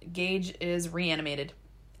 and Gage is reanimated.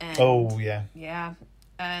 And, yeah.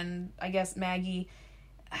 And I guess Maggie...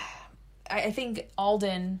 I think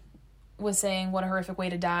Alden was saying, what a horrific way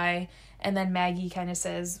to die. And then Maggie kind of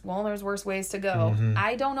says, well, there's worse ways to go. Mm-hmm.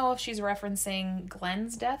 I don't know if she's referencing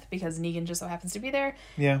Glenn's death, because Negan just so happens to be there.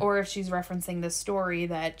 Yeah. Or if she's referencing the story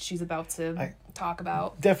that she's about to talk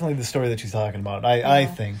about. Definitely the story that she's talking about, I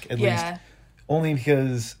think, at least. Only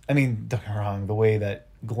because, I mean, don't get me wrong, the way that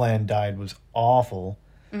Glenn died was awful,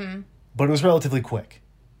 but it was relatively quick.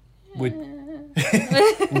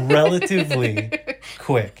 Relatively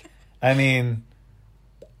quick. I mean,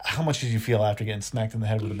 how much did you feel after getting smacked in the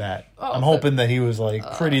head with a bat? Oh, I'm hoping that he was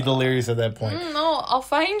like pretty delirious at that point. No, I'll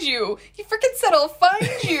find you. He freaking said I'll find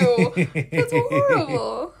you. That's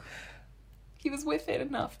horrible. He was with it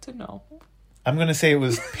enough to know. I'm going to say it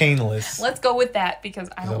was painless. Let's go with that because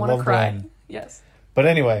I don't want to cry. Glenn. Yes. But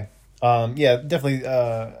anyway, yeah, definitely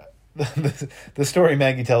the story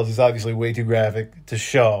Maggie tells is obviously way too graphic to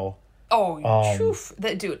show. Oh,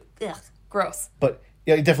 that dude. Ugh, gross. But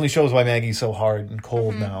yeah, it definitely shows why Maggie's so hard and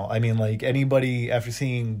cold now. I mean, like, anybody, after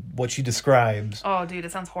seeing what she describes... Oh, dude,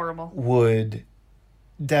 it sounds horrible. ...would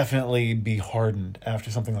definitely be hardened after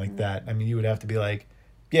something like that. I mean, you would have to be like,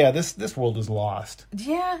 yeah, this world is lost.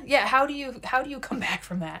 Yeah. How do you come back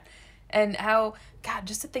from that? And how... God,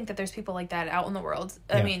 just to think that there's people like that out in the world.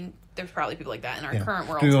 Yeah. I mean, there's probably people like that in our current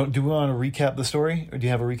world. Do we want to recap the story? Or do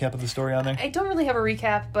you have a recap of the story on there? I don't really have a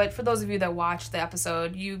recap, but for those of you that watched the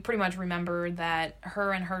episode, you pretty much remember that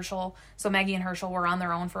her and Herschel, so Maggie and Herschel were on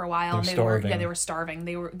their own for a while. They were starving.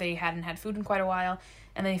 They hadn't had food in quite a while.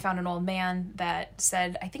 And then they found an old man that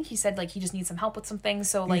said, I think he said, like, he just needs some help with some things.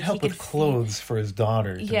 So, like, he could with clothes for his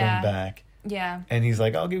daughter to bring back. Yeah. And he's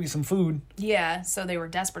like, I'll give you some food. Yeah, so they were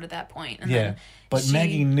desperate at that point. And then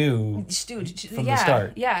Maggie knew from the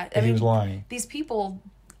start that he was lying. These people,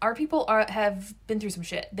 our people have been through some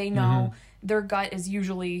shit. They know their gut is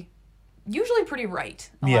usually pretty right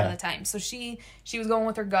a lot of the time. So she was going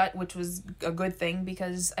with her gut, which was a good thing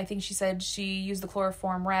because I think she said she used the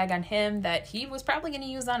chloroform rag on him that he was probably going to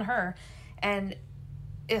use on her. And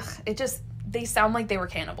they sound like they were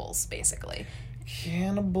cannibals, basically.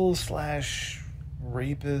 Cannibal /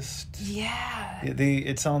 rapist. Yeah.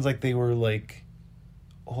 It sounds like they were like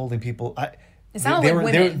holding people. It sounded like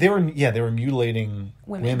women. They were mutilating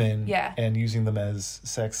women. Yeah. And using them as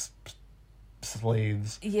sex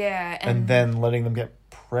slaves. Yeah. And then letting them get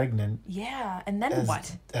pregnant. Yeah. And then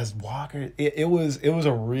what? As walkers. It was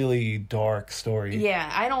a really dark story.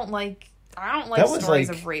 Yeah. I don't like stories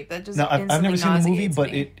of rape. That just I've never seen the movie,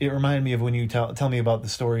 but it reminded me of when you tell me about the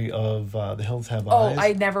story of The Hills Have Eyes.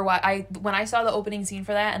 I never watched. When I saw the opening scene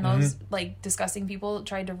for that and those like disgusting people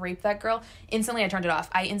tried to rape that girl, instantly I turned it off.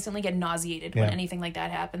 I instantly get nauseated when anything like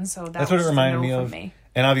that happens. So that's what it reminded me of.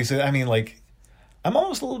 And obviously, I mean, like, I'm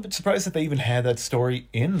almost a little bit surprised that they even had that story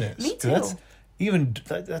in this. Me too.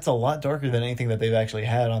 That's a lot darker than anything that they've actually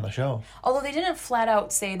had on the show. Although they didn't flat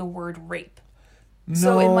out say the word rape.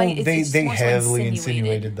 So they heavily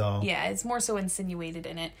insinuated though. Yeah, it's more so insinuated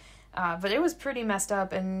in it. But it was pretty messed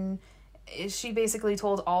up, and she basically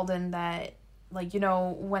told Alden that, like, you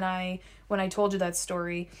know, when I told you that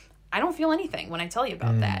story, I don't feel anything when I tell you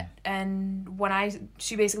about that. And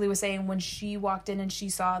she basically was saying when she walked in and she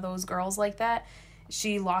saw those girls like that,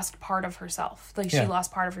 she lost part of herself. Like, she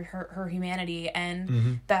lost part of her humanity,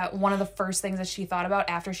 and that one of the first things that she thought about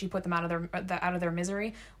after she put them out of their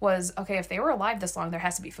misery was, okay, if they were alive this long, there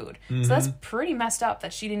has to be food. So that's pretty messed up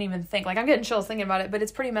that she didn't even think. Like, I'm getting chills thinking about it, but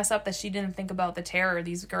it's pretty messed up that she didn't think about the terror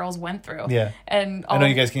these girls went through. Yeah. And I know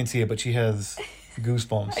you guys can't see it, but she has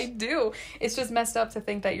goosebumps. I do. It's just messed up to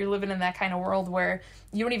think that you're living in that kind of world where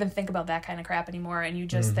you don't even think about that kind of crap anymore, and you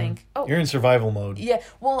just think, oh, you're in survival mode. Yeah.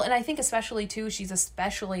 Well, and I think especially too, she's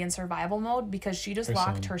especially in survival mode because she just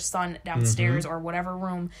locked her son downstairs or whatever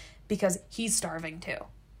room because he's starving too.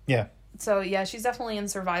 Yeah. So yeah, she's definitely in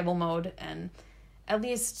survival mode, and at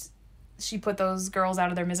least she put those girls out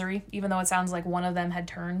of their misery, even though it sounds like one of them had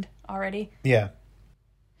turned already. Yeah.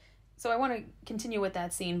 So I want to continue with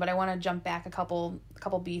that scene, but I want to jump back a couple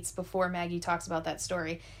beats before Maggie talks about that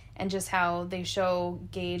story and just how they show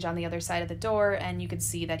Gage on the other side of the door, and you could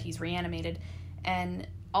see that he's reanimated. And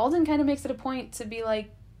Alden kind of makes it a point to be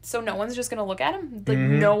like, so no one's just going to look at him? Like,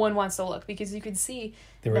 no one wants to look, because you could see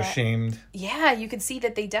they were ashamed. Yeah, you could see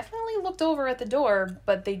that they definitely looked over at the door,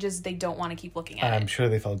 but they don't want to keep looking at it. I'm sure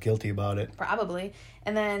they felt guilty about it. Probably.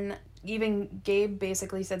 And then even Gabe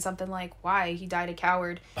basically said something like, why? He died a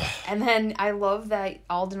coward. And then I love that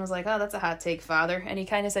Alden was like, oh, that's a hot take, father. And he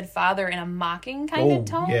kind of said father in a mocking kind of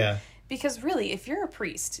tone. Yeah. Because really, if you're a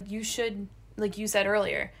priest, you should, like you said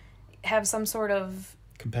earlier, have some sort of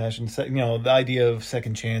compassion, the idea of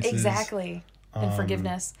second chances. Exactly. And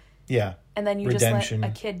forgiveness. Yeah. And then you redemption. Just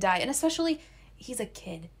let a kid die. And especially, he's a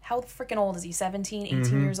kid. How freaking old is he? 17,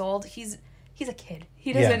 18 years old? He's a kid.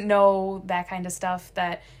 He doesn't know that kind of stuff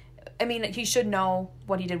that... I mean, he should know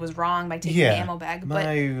what he did was wrong by taking the ammo bag.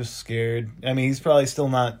 But he was scared. I mean, he's probably still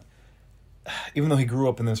not... Even though he grew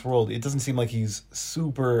up in this world, it doesn't seem like he's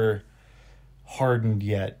super hardened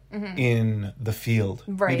yet in the field.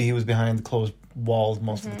 Right. Maybe he was behind the closed walls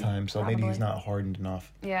most of the time, so maybe he's not hardened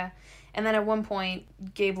enough. Yeah. And then at one point,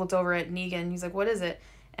 Gabe looked over at Negan. He's like, what is it?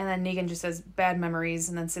 And then Negan just says bad memories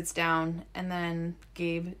and then sits down. And then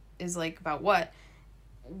Gabe is like, about what?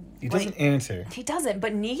 He doesn't answer. He doesn't,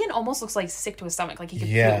 but Negan almost looks like sick to his stomach, like he could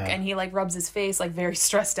puke, and he like rubs his face like very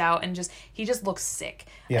stressed out, and he just looks sick.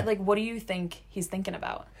 Yeah. Like, what do you think he's thinking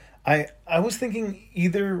about? I was thinking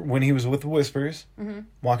either when he was with the Whisperers,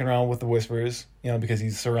 walking around with the Whisperers, because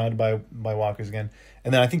he's surrounded by walkers again,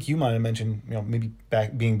 and then I think you might have mentioned, maybe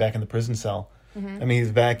being back in the prison cell. I mean,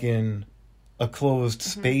 he's back in a closed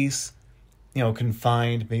space,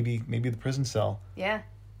 confined, maybe the prison cell. Yeah,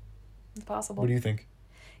 it's possible. What do you think?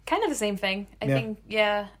 Kind of the same thing. I think,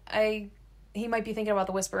 he might be thinking about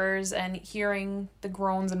the Whisperers and hearing the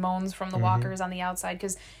groans and moans from the walkers on the outside,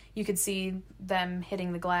 because you could see them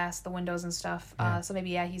hitting the glass, the windows and stuff. So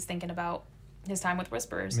maybe, he's thinking about his time with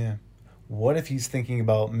Whisperers. Yeah. What if he's thinking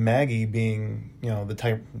about Maggie being,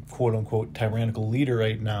 the quote-unquote tyrannical leader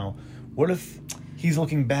right now? What if he's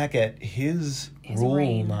looking back at his rule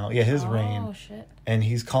reign. now? Yeah, his reign. Oh, shit. And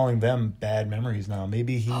he's calling them bad memories now.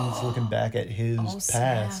 Maybe he's looking back at his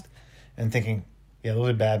past and thinking, yeah, those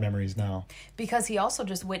are bad memories now. Because he also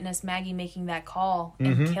just witnessed Maggie making that call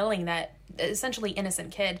and killing that essentially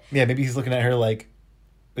innocent kid. Yeah, maybe he's looking at her like,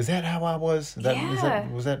 is that how I was? Was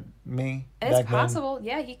that me? It's possible. Then?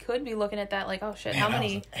 Yeah, he could be looking at that like, oh shit, how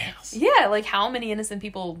many innocent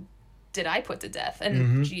people did I put to death?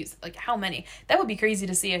 And geez, like how many? That would be crazy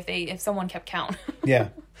to see if someone kept count. Yeah.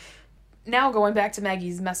 Now going back to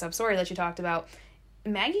Maggie's messed up story that you talked about,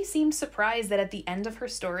 Maggie seemed surprised that at the end of her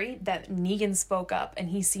story that Negan spoke up and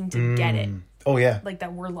he seemed to get it. Oh yeah. Like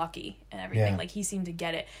that we're lucky and everything. Yeah. Like he seemed to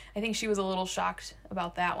get it. I think she was a little shocked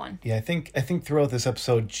about that one. Yeah, I think throughout this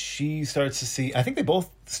episode she starts to see, I think they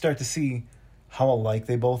both start to see how alike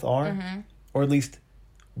they both are. Or at least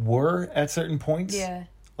were at certain points. Yeah.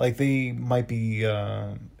 Like they might be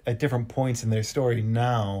at different points in their story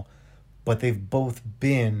now, but they've both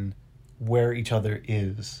been where each other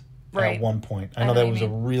is at one point. I know that was a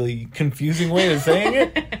really confusing way of saying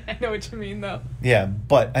it. I know what you mean, though. Yeah,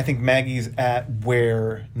 but I think Maggie's at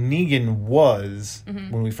where Negan was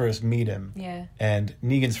when we first meet him. Yeah. And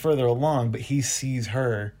Negan's further along, but he sees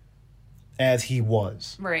her as he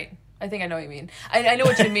was. Right. I think I know what you mean. I know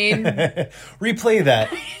what you mean. Replay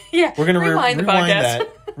that. Yeah. We're going to rewind the podcast.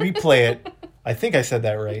 that. Replay it. I think I said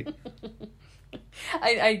that right.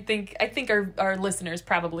 I think our listeners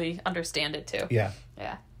probably understand it too. Yeah.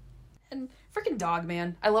 Yeah. And freaking Dog,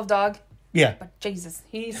 man. I love Dog. Yeah. But Jesus,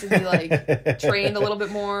 he needs to be like trained a little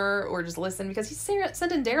bit more or just listen, because he's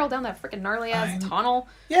sending Daryl down that freaking gnarly ass tunnel.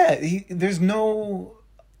 Yeah. There's no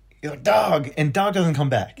Dog, and Dog doesn't come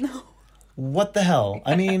back. No. What the hell?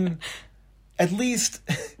 I mean, at least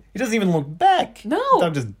he doesn't even look back. No.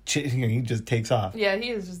 Dog he just takes off. Yeah, he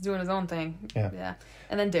is just doing his own thing. Yeah.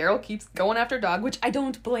 And then Daryl keeps going after Dog, which I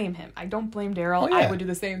don't blame him. I don't blame Daryl. Oh, yeah. I would do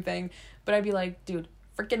the same thing. But I'd be like, dude,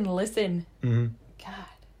 freaking listen. Mm-hmm. God.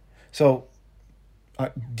 So,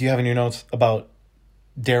 do you have in your notes about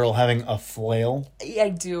Daryl having a flail? Yeah, I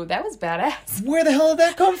do. That was badass. Where the hell did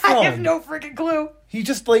that come from? I have no freaking clue. He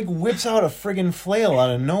just whips out a friggin' flail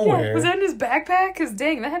out of nowhere. Yeah, was that in his backpack? Because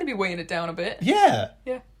dang, that had to be weighing it down a bit. Yeah.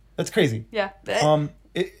 Yeah. That's crazy. Yeah.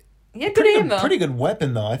 Yeah, good aim, though. Pretty good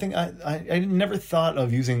weapon, though. I think I never thought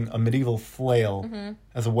of using a medieval flail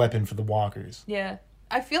as a weapon for the walkers. Yeah.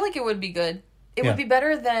 I feel like it would be good. It would be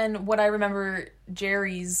better than what I remember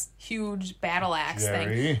Jerry's huge battle axe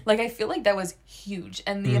thing. Like, I feel like that was huge.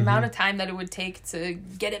 And the amount of time that it would take to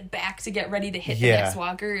get it back to get ready to hit the next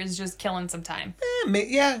walker is just killing some time.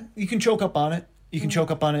 Yeah, you can choke up on it. You can choke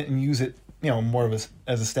up on it and use it, more of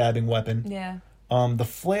as a stabbing weapon. Yeah. The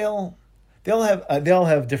flail, they all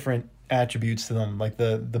have different attributes to them. Like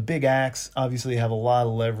the big axe obviously have a lot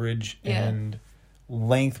of leverage and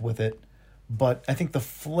length with it. But I think the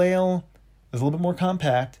flail is a little bit more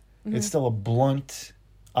compact. It's still a blunt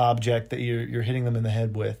object that you're hitting them in the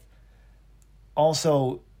head with.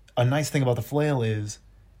 Also, a nice thing about the flail is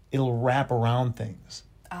it'll wrap around things.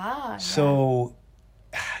 So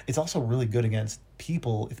it's also really good against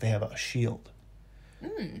people if they have a shield.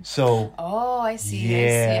 So I see.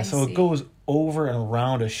 Yeah, I see. it goes over and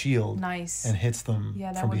around a shield. Nice. And hits them from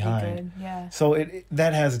behind. That would be good. Yeah. So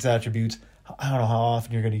that has its attributes. I don't know how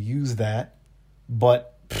often you're going to use that,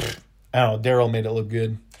 but I don't know. Daryl made it look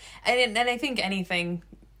good. And I think anything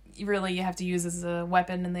really you have to use as a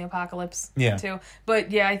weapon in the apocalypse too. But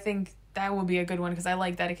yeah, I think that will be a good one because I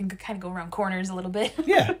like that. It can kind of go around corners a little bit.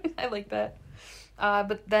 Yeah. I like that.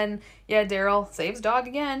 But then, Daryl saves Dog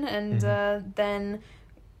again, and then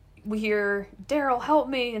we hear, Daryl, help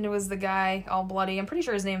me, and it was the guy all bloody. I'm pretty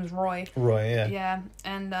sure his name's Roy. Roy, yeah. Yeah,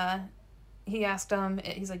 and he asked him,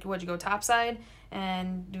 he's like, what'd you go topside?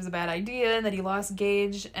 And it was a bad idea, and then he lost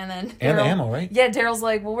Gage, and then And the ammo, right? Yeah, Daryl's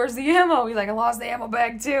like, well, where's the ammo? He's like, I lost the ammo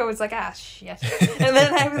bag too. It's like, shit. And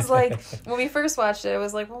then I was like, when we first watched it, I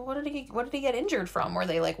was like, well, what did he get injured from? Were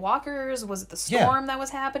they like walkers? Was it the storm that was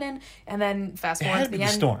happening? And then fast forward to the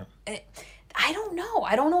end. Storm. I don't know.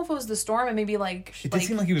 I don't know if it was the storm and maybe like... It did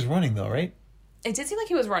seem like he was running though, right? It did seem like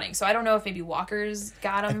he was running, so I don't know if maybe walkers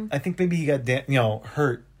got him. I think maybe he got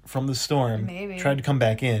hurt from the storm. Maybe. Tried to come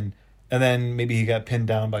back in, and then maybe he got pinned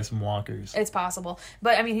down by some walkers. It's possible.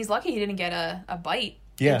 But, I mean, he's lucky he didn't get a bite.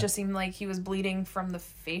 Yeah. It just seemed like he was bleeding from the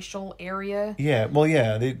facial area. Yeah, well,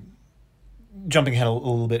 yeah. Jumping ahead a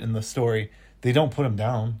little bit in the story, they don't put him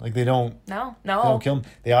down. Like, they don't... No. They don't kill him.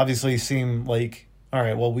 They obviously seem like, all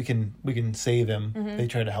right, well, we can save him. Mm-hmm. They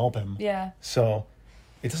try to help him. Yeah. So...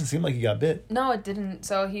 It doesn't seem like he got bit. No, it didn't.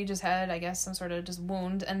 So he just had, I guess, some sort of just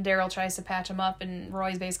wound. And Daryl tries to patch him up, and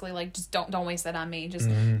Roy's basically like, just don't waste that on me. Just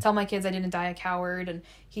tell my kids I didn't die a coward. And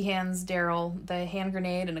he hands Daryl the hand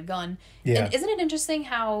grenade and a gun. Yeah. And isn't it interesting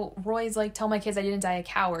how Roy's like, tell my kids I didn't die a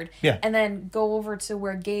coward. Yeah. And then go over to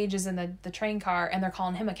where Gage is in the train car, and they're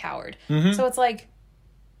calling him a coward. Mm-hmm. So it's like,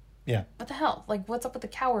 yeah, what the hell? Like, what's up with the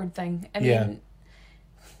coward thing? I yeah. mean...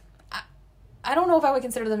 I don't know if I would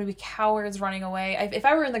consider them to be cowards running away. If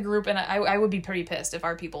I were in the group, and I would be pretty pissed if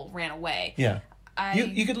our people ran away. Yeah.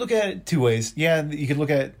 You could look at it two ways. Yeah, you could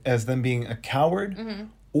look at it as them being a coward,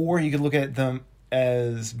 or you could look at them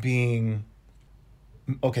as being...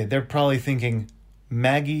 Okay, they're probably thinking,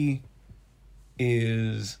 Maggie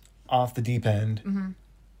is off the deep end.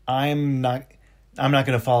 I'm not going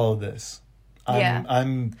to follow this.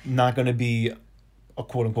 I'm not going to be... a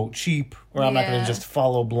quote unquote cheap, or I'm not going to just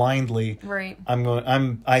follow blindly. Right.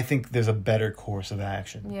 I think there's a better course of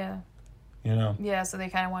action. Yeah. You know? Yeah, so they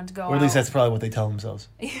kind of wanted to go Or at least that's probably what they tell themselves.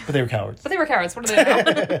 But they were cowards. But they were cowards. What do they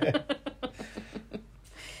know?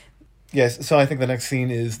 Yes, so I think the next scene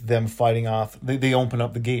is them fighting off. They open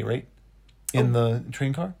up the gate, right? In the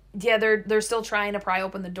train car? Yeah, they're still trying to pry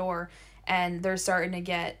open the door, and they're starting to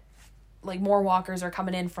get... like more walkers are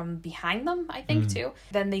coming in from behind them, I think, too.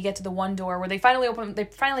 Then they get to the one door where they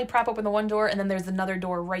finally prop open the one door, and then there's another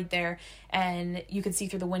door right there, and you can see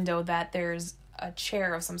through the window that there's a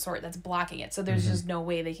chair of some sort that's blocking it. So there's just no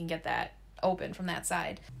way they can get that open from that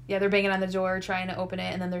side. Yeah, they're banging on the door trying to open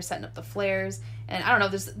it, and then they're setting up the flares. And I don't know,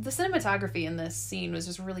 the cinematography in this scene was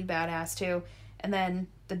just really badass too. And then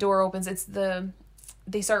the door opens.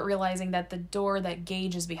 They start realizing that the door that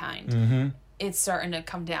Gage is behind. It's starting to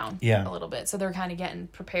come down a little bit. So they're kind of getting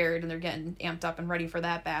prepared, and they're getting amped up and ready for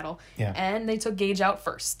that battle. Yeah. And they took Gage out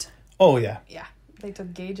first. Oh, yeah. Yeah. They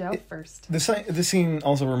took Gage out first. The scene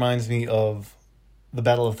also reminds me of the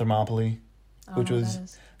Battle of Thermopylae, which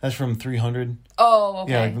that's from 300. Oh,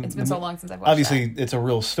 okay. Yeah, it's been so long since I've watched obviously, it's a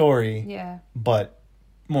real story. Yeah. But,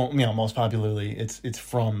 well, most popularly, it's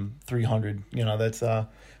from 300. That's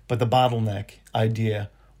but the bottleneck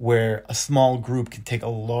idea, where a small group can take a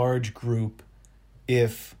large group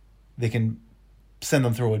if they can send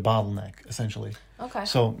them through a bottleneck, essentially. Okay.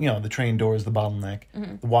 So, the train door is the bottleneck.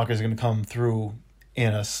 The walkers are going to come through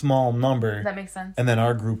in a small number. That makes sense. And then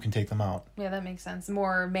our group can take them out. Yeah, that makes sense.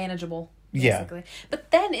 More manageable, basically. Yeah.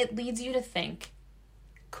 But then it leads you to think,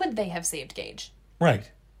 could they have saved Gage? Right.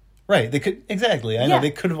 They could, exactly. I know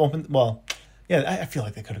they could have opened, I feel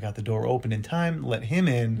like they could have got the door open in time, let him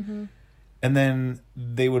in, and then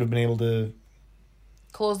they would have been able to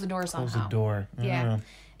close the door somehow. Close the door. I don't know.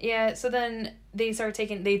 Yeah, so then they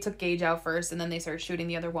took Gage out first, and then they start shooting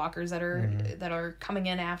the other walkers that are coming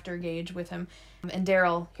in after Gage with him. And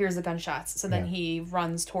Daryl hears the gunshots, so then he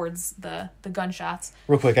runs towards the gunshots.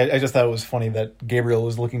 Real quick, I just thought it was funny that Gabriel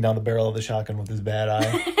was looking down the barrel of the shotgun with his bad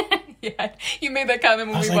eye. Yeah, you made that comment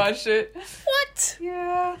when we watched it. What?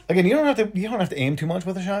 Yeah. Again, you don't have to aim too much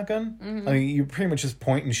with a shotgun. I mean, you pretty much just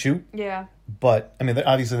point and shoot. Yeah. But I mean,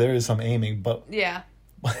 obviously there is some aiming, but yeah.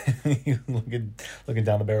 You looking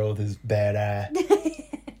down the barrel with his bad eye,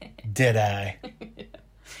 dead eye. Yeah.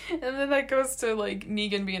 And then that goes to like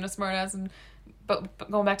Negan being a smartass, but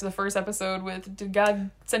going back to the first episode with, did God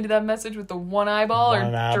send you that message with the one eyeball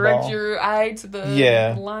direct your eye to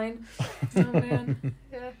the line? Oh man.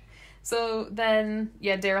 Yeah. So then,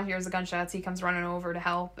 Daryl hears the gunshots. He comes running over to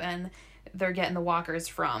help, and they're getting the walkers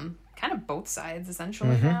from kind of both sides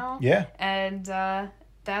essentially now. Yeah. And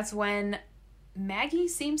that's when Maggie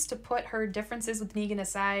seems to put her differences with Negan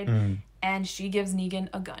aside, and she gives Negan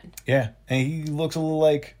a gun. Yeah, and he looks a little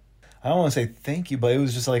like, I don't want to say thank you, but it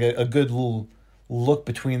was just like a good little look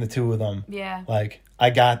between the two of them. Yeah. Like, I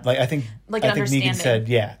think Negan said,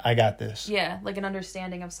 yeah, I got this. Yeah, like an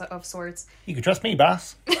understanding of sorts. You can trust me,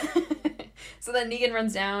 boss. So then Negan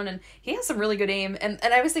runs down, and he has some really good aim. And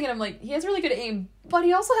I was thinking, I'm like, he has really good aim, but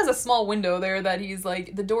he also has a small window there that he's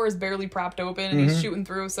like, the door is barely propped open, and he's shooting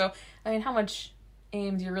through. So, I mean, how much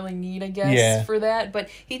aim do you really need, I guess, for that? But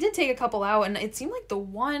he did take a couple out, and it seemed like the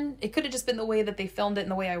one, it could have just been the way that they filmed it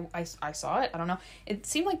and the way I saw it. I don't know. It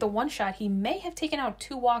seemed like the one shot, he may have taken out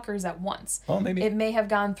 2 walkers at once. Oh, maybe. It may have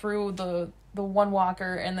gone through the one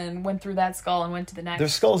walker and then went through that skull and went to the next. Their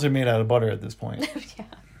skulls are made out of butter at this point. Yeah.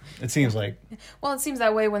 It seems like. Well, it seems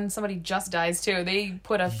that way when somebody just dies too. They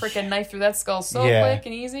put a freaking knife through that skull so quick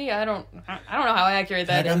and easy. I don't know how accurate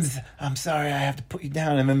that is. I'm sorry, I have to put you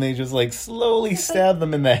down, and then they just like slowly stab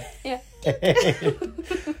them in the head.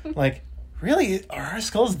 Like, really? Are our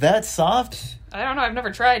skulls that soft? I don't know. I've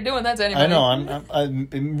never tried doing that to anybody. I know.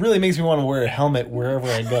 It really makes me want to wear a helmet wherever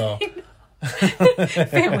I go.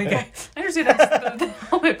 Family Guy. I understand that's the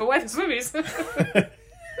helmet, but why the movies?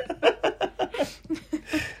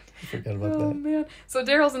 Forgot about that. Oh man! So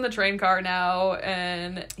Daryl's in the train car now,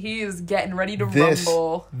 and he's getting ready to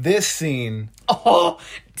rumble. This scene. Oh,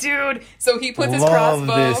 dude! So he puts his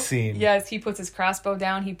crossbow. This scene. Yes, he puts his crossbow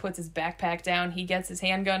down. He puts his backpack down. He gets his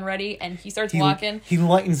handgun ready, and he starts walking. He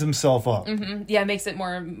lightens himself up. Mm-hmm. Yeah, makes it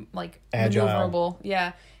more like agile, maneuverable.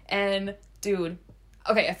 Yeah, and dude,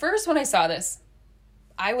 okay. At first, when I saw this,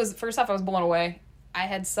 I was blown away. I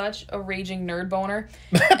had such a raging nerd boner,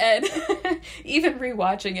 and even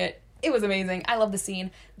rewatching it, it was amazing. I love the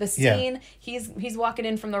scene. He's walking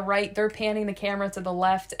in from the right. They're panning the camera to the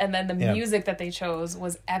left, and then the music that they chose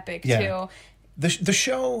was epic too. The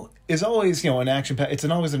show is always, an action packed. It's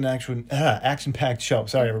always an action packed show.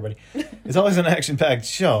 Sorry, everybody. It's always an action packed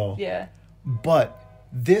show. Yeah. But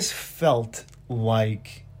this felt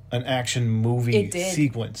like an action movie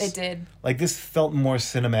sequence. It did. Like, this felt more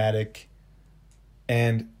cinematic.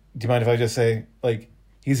 And do you mind if I just say, like,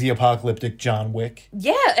 he's the apocalyptic John Wick?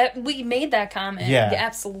 Yeah, we made that comment. Yeah,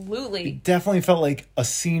 absolutely. It definitely felt like a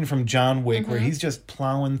scene from John Wick where he's just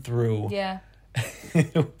plowing through. Yeah.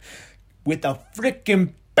 With a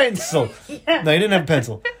freaking pencil. No, he didn't have a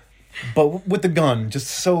pencil. But with the gun, just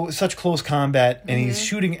such close combat, and he's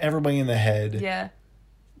shooting everybody in the head. Yeah.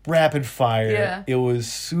 Rapid fire. Yeah. It was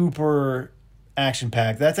super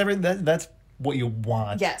action-packed. That's what you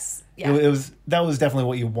want. Yes. Yeah. That was definitely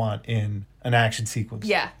what you want in an action sequence.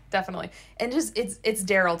 Yeah, definitely. And just it's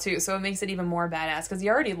Daryl too, so it makes it even more badass because you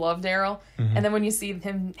already love Daryl, and then when you see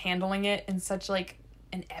him handling it in such like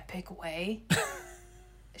an epic way.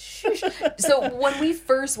 So when we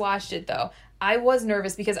first watched it though, I was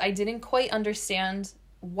nervous because I didn't quite understand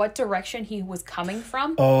what direction he was coming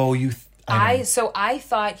from. Oh, I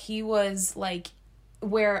thought he was like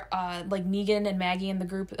where like Negan and Maggie and the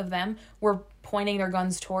group of them were pointing their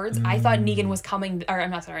guns towards. I thought Negan was coming, or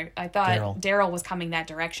I'm not sorry, I thought Daryl was coming that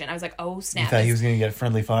direction. I was like, oh snap. You thought he was going to get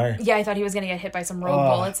friendly fire? Yeah, I thought he was going to get hit by some rogue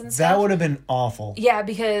bullets and stuff. That would have been awful. Yeah,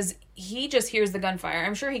 because he just hears the gunfire.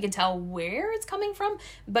 I'm sure he can tell where it's coming from,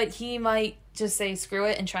 but he might just say screw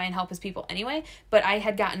it and try and help his people anyway. But I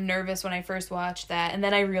had gotten nervous when I first watched that, and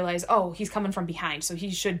then I realized, oh, he's coming from behind, so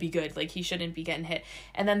he should be good. Like, he shouldn't be getting hit.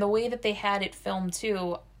 And then the way that they had it filmed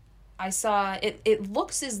too, I saw it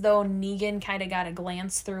looks as though Negan kind of got a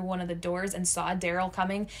glance through one of the doors and saw Daryl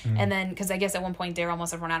coming, and then because I guess at one point Daryl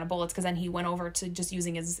must have run out of bullets because then he went over to just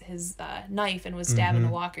using his knife and was stabbing the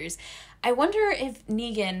walkers. I wonder if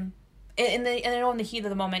Negan in the heat of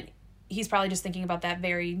the moment, he's probably just thinking about that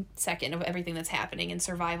very second of everything that's happening and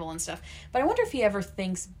survival and stuff. But I wonder if he ever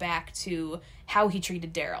thinks back to how he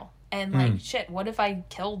treated Daryl and like shit. What if I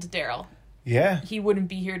killed Daryl? Yeah, he wouldn't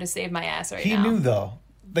be here to save my ass right now. He knew though.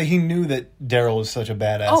 He knew that Daryl was such a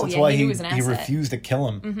badass. Oh, That's yeah, why he was an he asset. refused to kill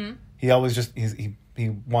him. Mm-hmm. He always just he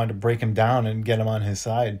wanted to break him down and get him on his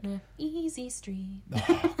side. Easy street.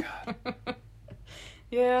 Oh god.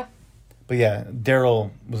 Yeah. But yeah,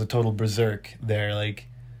 Daryl was a total berserk there. Like,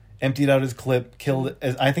 emptied out his clip, killed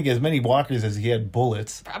I think as many walkers as he had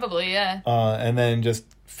bullets. Probably, yeah. And then just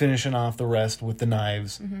finishing off the rest with the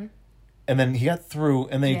knives. Mm-hmm. And then he got through,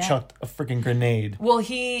 and then he chucked a freaking grenade. Well,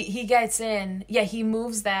 he gets in. Yeah, he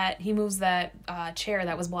moves that chair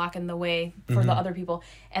that was blocking the way for the other people,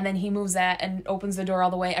 and then he moves that and opens the door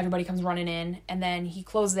all the way. Everybody comes running in, and then he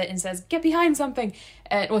closes it and says, "Get behind something."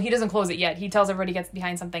 And well, he doesn't close it yet. He tells everybody to get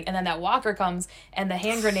behind something, and then that walker comes, and the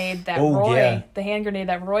hand grenade that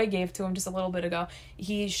Roy gave to him just a little bit ago,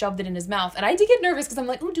 he shoved it in his mouth, and I did get nervous because I'm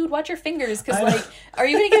like, "Oh, dude, watch your fingers," because like, are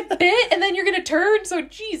you gonna get bit and then you're gonna turn? So,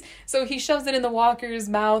 geez. So he shoves it in the walker's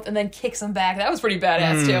mouth and then kicks him back. That was pretty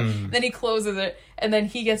badass too. Then he closes it, and then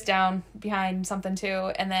he gets down behind something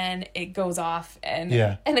too, and then it goes off. And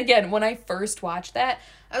again, when I first watched that,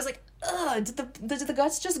 I was like, did the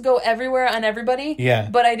guts just go everywhere on everybody? Yeah.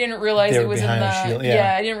 But I didn't realize it was in behind the a shield,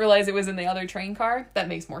 yeah. I didn't realize it was in the other train car. That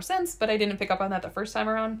makes more sense, but I didn't pick up on that the first time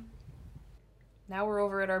around. Now we're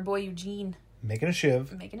over at our boy Eugene. Making a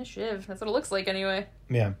shiv. Making a shiv. That's what it looks like anyway.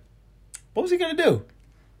 Yeah. What was he gonna do?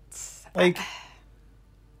 Like,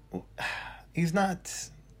 he's not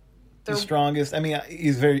the strongest. I mean,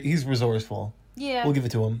 he's resourceful. Yeah. We'll give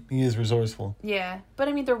it to him. He is resourceful. Yeah. But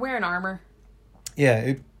I mean, they're wearing armor.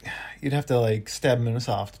 Yeah, you'd have to, like, stab him in a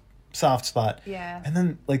soft spot. Yeah. And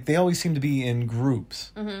then, like, they always seem to be in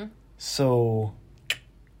groups. Mm-hmm. So,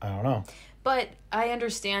 I don't know. But I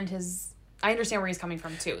understand where he's coming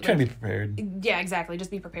from, too. Trying to be prepared. Yeah, exactly.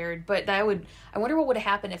 Just be prepared. But I wonder what would have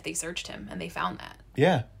happened if they searched him and they found that.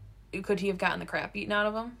 Yeah. Could he have gotten the crap beaten out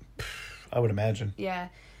of him? I would imagine. Yeah.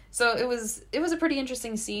 So it was a pretty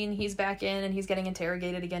interesting scene. He's back in and he's getting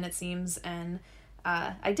interrogated again, it seems. And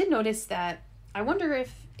I did notice that, I wonder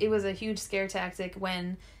if it was a huge scare tactic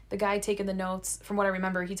when the guy taking the notes, from what I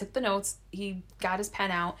remember, he took the notes, he got his pen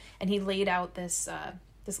out, and he laid out this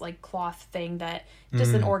like cloth thing that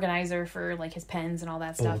just an organizer for like his pens and all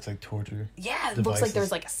that stuff. It looks like torture. Yeah, it looks like there's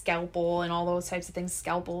like a scalpel and all those types of things,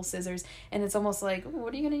 scalpel, scissors, and it's almost like,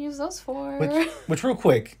 what are you going to use those for? Which real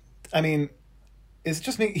quick, I mean, it's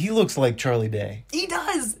just me. He looks like Charlie Day. He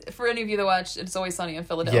does. For any of you that watch It's Always Sunny in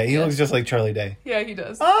Philadelphia. Yeah, he looks just like Charlie Day. Yeah, he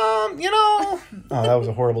does. Oh, that was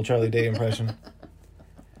a horrible Charlie Day impression.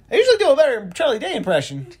 I usually do a better Charlie Day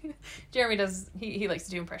impression. Jeremy does. He likes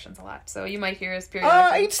to do impressions a lot, so you might hear us periodically.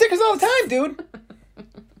 I eat stickers all the time, dude.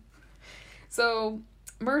 So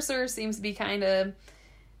Mercer seems to be kind of,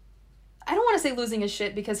 I don't want to say losing his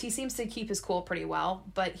shit, because he seems to keep his cool pretty well,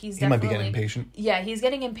 but he might be getting impatient. Yeah, he's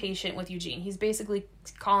getting impatient with Eugene. He's basically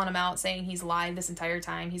calling him out, saying he's lied this entire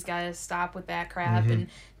time. He's got to stop with that crap and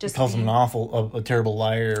just. He calls him a terrible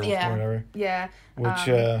liar or whatever. Yeah.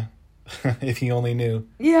 Which, if he only knew.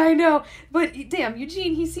 Yeah, I know. But damn,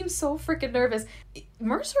 Eugene, he seems so freaking nervous.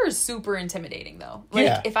 Mercer is super intimidating, though.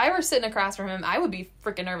 Like, if I were sitting across from him, I would be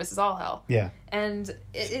freaking nervous as all hell. Yeah. And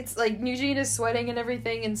it's like Eugene is sweating and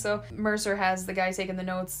everything, and so Mercer has the guy taking the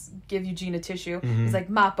notes give Eugene a tissue. Mm-hmm. He's like,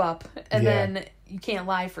 mop up. And then you can't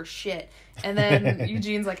lie for shit. And then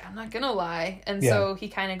Eugene's like, I'm not gonna lie. And so he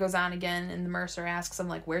kind of goes on again, and Mercer asks him,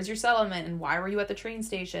 like, where's your settlement? And why were you at the train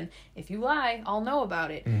station? If you lie, I'll know about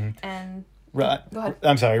it. Mm-hmm. And go ahead.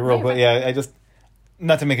 I'm sorry, real quick. Yeah, I just,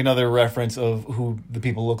 not to make another reference of who the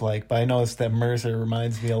people look like, but I noticed that Mercer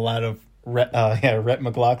reminds me a lot of Rhett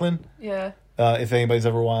McLaughlin. Yeah. If anybody's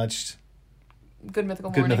ever watched Good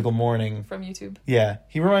Mythical Morning from YouTube. Yeah,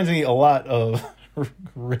 he reminds me a lot of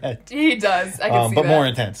Rhett. He does. I can see that. But more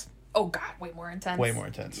intense. Oh God, way more intense. Way more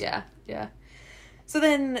intense. Yeah, yeah. So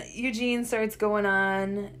then Eugene starts going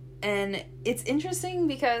on, and it's interesting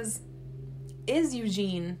because is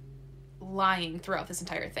Eugene lying throughout this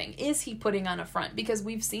entire thing? Is he putting on a front? Because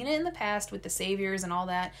we've seen it in the past with the saviors and all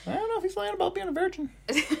that. I don't know if he's lying about being a virgin.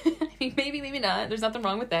 I mean, maybe not. There's nothing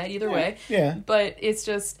wrong with that either way. Yeah. But it's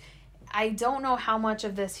just, I don't know how much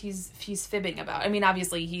of this he's fibbing about. I mean,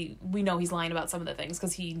 obviously we know he's lying about some of the things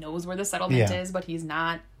because he knows where the settlement is, but he's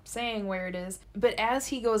not saying where it is. But as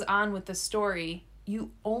he goes on with the story,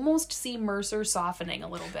 you almost see Mercer softening a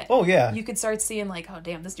little bit. Oh, yeah. You could start seeing, like, oh,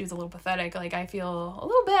 damn, this dude's a little pathetic. Like, I feel a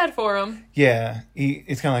little bad for him. Yeah.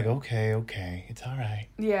 It's kind of like, okay, it's all right.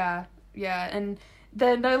 Yeah, yeah. And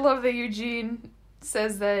then I love that Eugene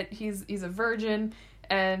says that he's a virgin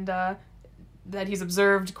and that he's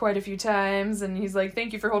observed quite a few times. And he's like,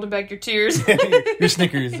 thank you for holding back your tears. Your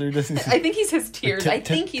Snickers. I think he says tears. I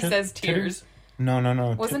think he says tears.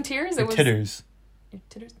 No. Wasn't tears? It was titters.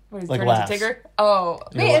 Titters? What is like laughs. Into Tigger? Oh,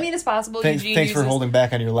 I mean, it's possible. Thanks for holding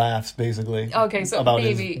back on your laughs, basically. Okay, so about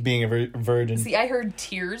maybe his being a virgin. See, I heard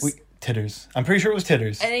tears. Titters. I'm pretty sure it was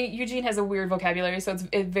titters. And Eugene has a weird vocabulary, so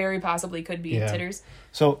it very possibly could be titters.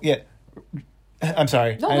 So I'm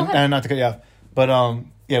sorry, no, go ahead. Not to cut you off, but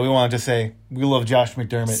we want to just say we love Josh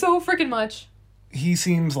McDermott so freaking much. He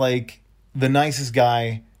seems like the nicest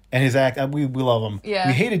guy. And his act, we love him. Yeah.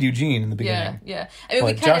 We hated Eugene in the beginning. Yeah. I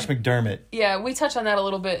mean, Josh McDermott. Yeah, we touched on that a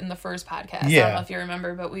little bit in the first podcast. Yeah. I don't know if you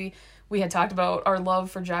remember, but we had talked about our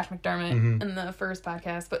love for Josh McDermott in the first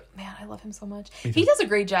podcast. But, man, I love him so much. He does a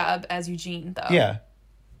great job as Eugene, though. Yeah.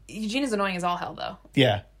 Eugene is annoying as all hell, though.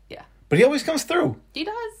 Yeah. Yeah. But he always comes through. He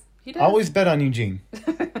does. Always bet on Eugene.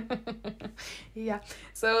 Yeah.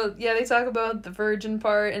 So, they talk about the virgin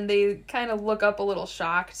part, and they kind of look up a little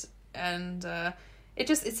shocked, and it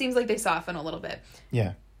seems like they soften a little bit.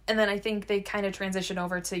 Yeah. And then I think they kind of transition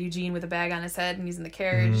over to Eugene with a bag on his head, and he's in the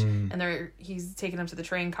carriage, and he's taking him to the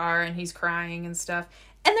train car, and he's crying and stuff.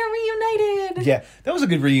 And they're reunited. Yeah, that was a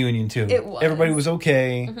good reunion, too. It was. Everybody was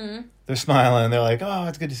okay. Mm-hmm. They're smiling. They're like, oh,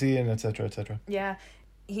 it's good to see you, and et cetera, et cetera. Yeah.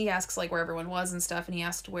 He asks, like, where everyone was and stuff, and he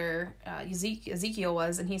asked where Ezekiel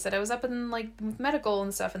was, and he said, I was up in, like, medical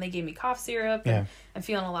and stuff, and they gave me cough syrup, and I'm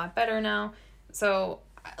feeling a lot better now. So,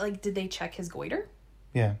 like, did they check his goiter?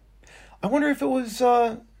 Yeah. I wonder if it was,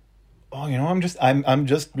 I'm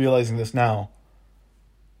just realizing this now.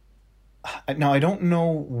 Now, I don't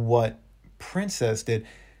know what Princess did.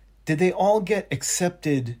 Did they all get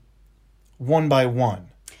accepted one by one?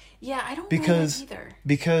 Yeah, I don't know that either.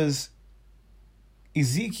 Because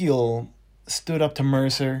Ezekiel stood up to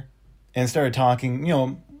Mercer and started talking,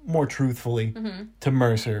 more truthfully to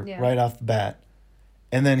Mercer right off the bat.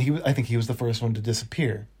 And then I think he was the first one to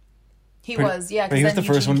disappear. He was, yeah. He was the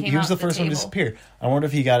first one. He was the first one to disappear. I wonder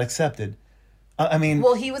if he got accepted. I mean,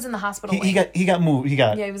 well, he was in the hospital. He got moved.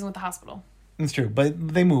 Yeah, he was with the hospital. That's true,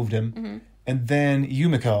 but they moved him, and then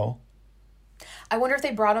Yumiko. I wonder if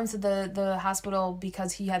they brought him to the hospital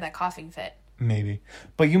because he had that coughing fit. Maybe,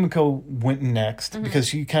 but Yumiko went next because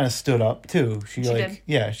she kind of stood up too. She did.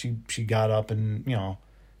 Yeah, she got up and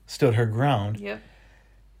stood her ground. Yep.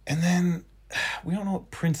 And then we don't know what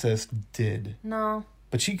Princess did. No.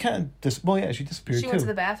 But she kind of she disappeared too. She went to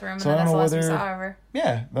the bathroom, and then that's the last we saw of her.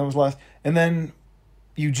 Yeah, that was last. And then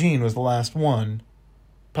Eugene was the last one,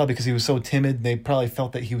 probably because he was so timid. They probably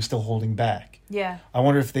felt that he was still holding back. Yeah. I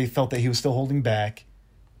wonder if they felt that he was still holding back.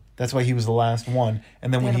 That's why he was the last one.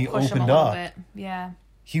 And then when he opened up,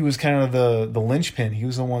 he was kind of the linchpin. He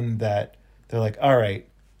was the one that they're like, all right,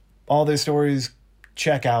 all their stories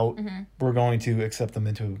check out. We're going to accept them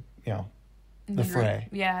into the fray.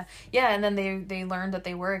 Yeah. And then they learned that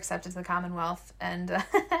they were accepted to the Commonwealth. And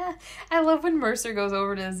I love when Mercer goes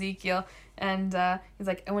over to Ezekiel and he's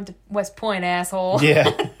like, I went to West Point, asshole.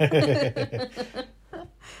 Yeah.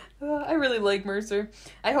 I really like Mercer.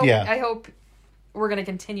 I hope we're going to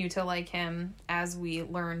continue to like him as we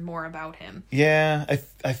learn more about him. Yeah,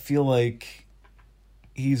 I feel like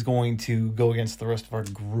he's going to go against the rest of our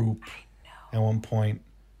group at one point.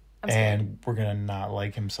 And we're gonna not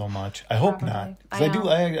like him so much. I hope not, because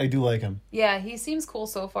I do like him. Yeah, he seems cool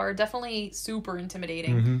so far. Definitely super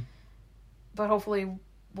intimidating. But hopefully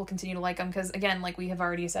we'll continue to like him because, again, like we have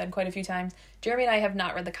already said quite a few times, Jeremy and I have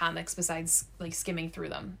not read the comics besides like skimming through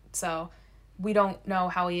them, so we don't know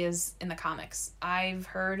how he is in the comics. I've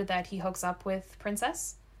heard that he hooks up with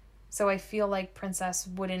Princess, so I feel like Princess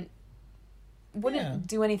wouldn't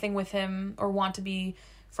do anything with him or want to be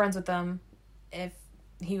friends with them if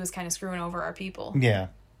he was kind of screwing over our people. Yeah.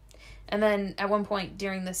 And then at one point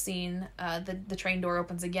during this scene, the train door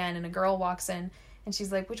opens again and a girl walks in and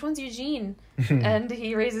she's like, which one's Eugene? And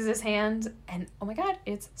he raises his hand and oh my God,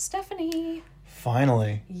 it's Stephanie.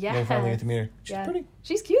 Finally. Yeah. We'll finally get to meet her. She's pretty.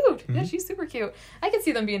 She's cute. Yeah, she's super cute. I can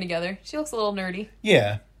see them being together. She looks a little nerdy.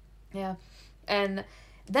 Yeah. Yeah. And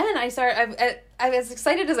then I as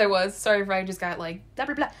excited as I was, sorry if I just got like, blah,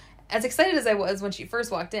 blah, blah. As excited as I was when she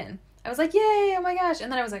first walked in, I was like, yay, oh my gosh.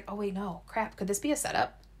 And then I was like, oh wait, no, crap. Could this be a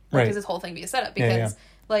setup? Like, could this whole thing be a setup? Because,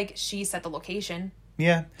 like, she set the location.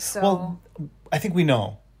 Yeah. So. Well, I think we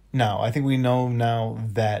know now. I think we know now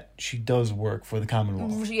that she does work for the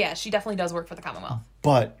Commonwealth. Yeah, she definitely does work for the Commonwealth.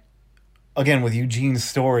 But, again, with Eugene's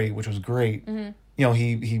story, which was great,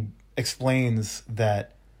 he explains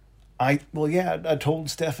that I told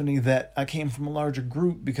Stephanie that I came from a larger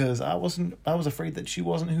group because I was afraid that she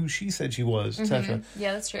wasn't who she said she was, etc.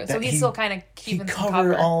 Yeah, that's true. So he's still kind of keeping some cover. He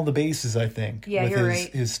covered all the bases, I think,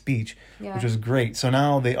 with his speech, which was great. So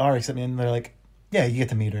now they are accepting, and they're like, yeah, you get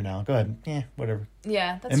to meet her now. Go ahead. Yeah, whatever.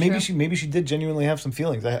 Yeah, that's true. And maybe she did genuinely have some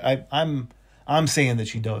feelings. I'm saying that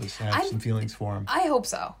she does have some feelings for him. I hope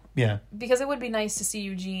so. Yeah. Because it would be nice to see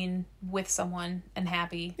Eugene with someone and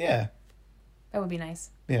happy. Yeah. That would be nice.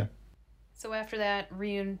 Yeah. So after that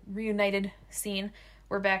reunited scene,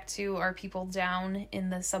 we're back to our people down in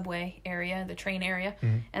the subway area, the train area,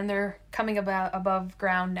 and they're coming above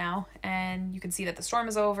ground now, and you can see that the storm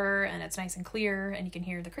is over, and it's nice and clear, and you can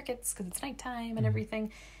hear the crickets because it's nighttime and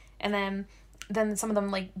everything. And then some of them,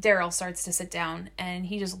 like Daryl, starts to sit down, and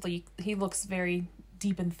he looks very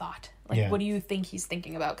deep in thought. Like, what do you think he's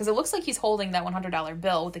thinking about? Because it looks like he's holding that $100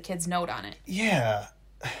 bill with the kid's note on it. Yeah.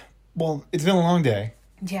 Well, it's been a long day.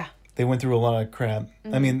 Yeah. They went through a lot of crap.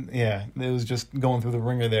 I mean, yeah, it was just going through the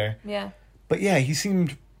ringer there. Yeah. But yeah, he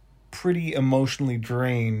seemed pretty emotionally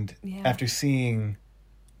drained after seeing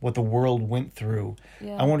what the world went through.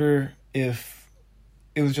 Yeah. I wonder if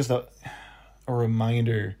it was just a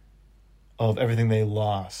reminder of everything they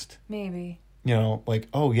lost. Maybe. Like,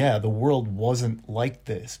 oh yeah, the world wasn't like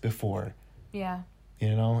this before. Yeah.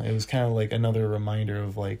 It was kind of like another reminder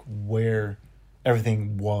of like where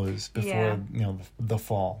everything was before, the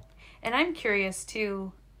fall. And I'm curious,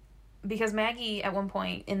 too, because Maggie, at one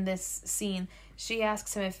point in this scene, she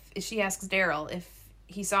asks Daryl if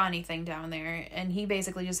he saw anything down there, and he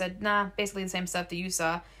basically just said, nah, basically the same stuff that you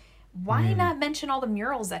saw. Why not mention all the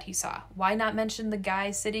murals that he saw? Why not mention the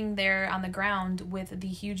guy sitting there on the ground with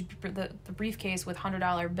the briefcase with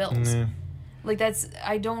 $100 bills? Like,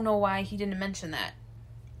 I don't know why he didn't mention that.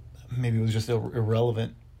 Maybe it was just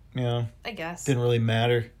irrelevant, I guess. Didn't really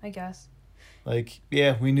matter. I guess. Like,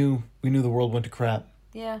 yeah, we knew the world went to crap.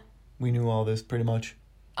 Yeah. We knew all this pretty much.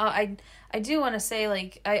 I do want to say,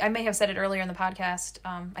 like, I may have said it earlier in the podcast,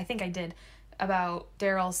 I think I did, about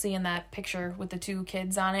Daryl seeing that picture with the 2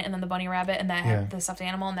 kids on it and then the bunny rabbit and the stuffed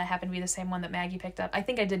animal, and that happened to be the same one that Maggie picked up. I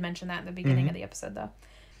think I did mention that at the beginning of the episode, though.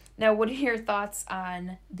 Now, what are your thoughts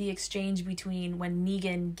on the exchange between when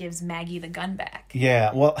Negan gives Maggie the gun back?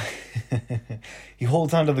 Yeah, well, he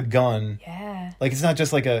holds onto the gun. Yeah. Like, it's not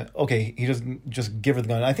just like he doesn't just give her the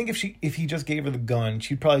gun. I think if he just gave her the gun,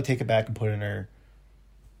 she'd probably take it back and put it in her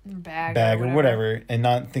bag or whatever and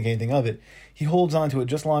not think anything of it. He holds on to it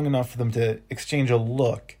just long enough for them to exchange a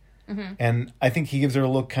look. Mm-hmm. And I think he gives her a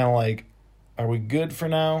look kind of like, are we good for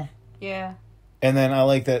now? Yeah. And then I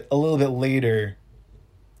like that a little bit later,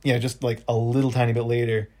 just like a little tiny bit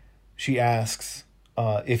later, she asks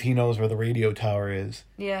if he knows where the radio tower is.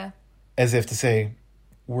 Yeah. As if to say,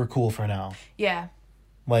 we're cool for now. Yeah.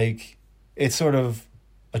 Like, it's sort of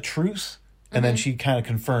a truce. And then she kind of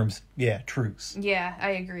confirms, truce. Yeah, I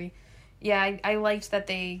agree. Yeah, I liked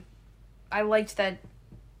that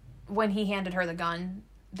when he handed her the gun,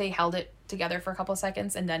 they held it together for a couple of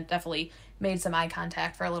seconds and then definitely made some eye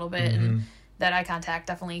contact for a little bit. Mm-hmm. And that eye contact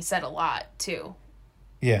definitely said a lot, too.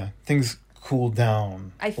 Yeah, things cooled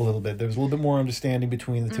down a little bit. There was a little bit more understanding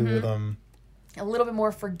between the two of them. A little bit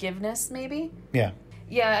more forgiveness, maybe? Yeah.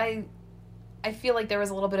 Yeah, I feel like there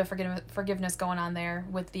was a little bit of forgiveness going on there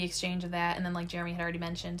with the exchange of that. And then, like Jeremy had already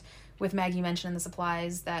mentioned, with Maggie mentioning the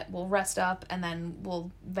supplies, that we'll rest up and then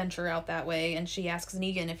we'll venture out that way. And she asks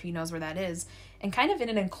Negan if he knows where that is. And kind of in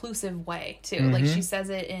an inclusive way, too. Mm-hmm. Like, she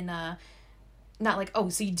says it in not like, oh,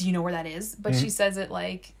 so do you know where that is? But she says it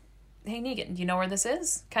like, hey, Negan, do you know where this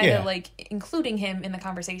is? Kind of like including him in the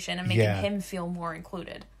conversation and making him feel more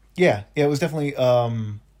included. Yeah, it was definitely,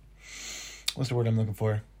 what's the word I'm looking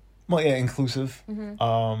for? Well, yeah, inclusive.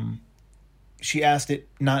 Mm-hmm. She asked it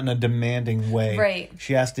not in a demanding way. Right.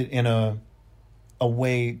 She asked it in a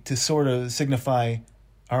way to sort of signify,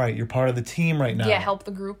 all right, you're part of the team right now. Yeah, help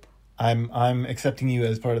the group. I'm accepting you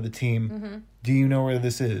as part of the team. Mm-hmm. Do you know where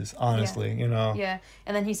this is? Honestly, Yeah,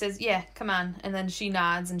 and then he says, "Yeah, come on," and then she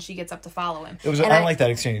nods and she gets up to follow him. It was. I like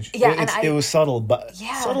that exchange. Yeah, it was subtle, but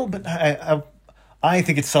I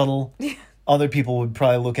think it's subtle. Other people would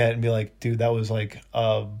probably look at it and be like, "Dude, that was like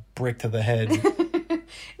a brick to the head."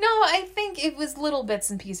 No, I think it was little bits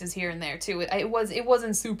and pieces here and there too. It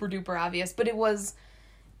wasn't super duper obvious, but it was.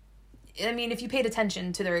 I mean, if you paid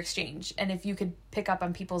attention to their exchange and if you could pick up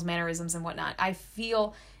on people's mannerisms and whatnot, I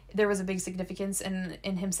feel there was a big significance in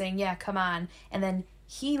him saying, "Yeah, come on," and then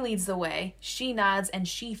he leads the way. She nods and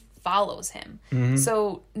she follows him. Mm-hmm.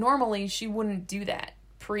 So normally she wouldn't do that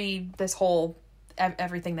pre this whole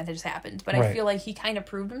everything that had just happened. But I feel like he kind of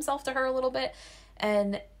proved himself to her a little bit,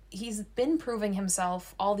 and he's been proving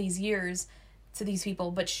himself all these years to these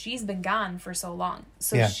people, but she's been gone for so long.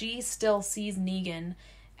 So she still sees Negan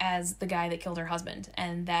as the guy that killed her husband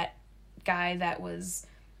and that guy that was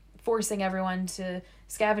forcing everyone to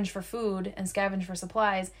scavenge for food and scavenge for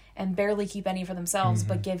supplies and barely keep any for themselves,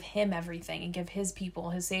 but give him everything and give his people,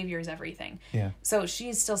 his saviors, everything. Yeah. So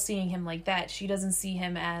she's still seeing him like that. She doesn't see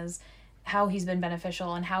him as how he's been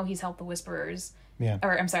beneficial and how he's helped the Whisperers. Yeah.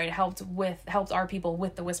 Or I'm sorry, helped our people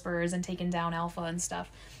with the Whisperers and taken down Alpha and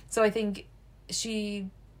stuff. So I think he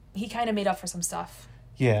kind of made up for some stuff.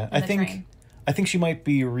 Yeah, I think she might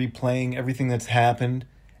be replaying everything that's happened,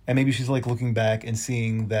 and maybe she's like looking back and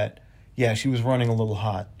seeing that, yeah, she was running a little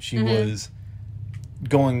hot. She was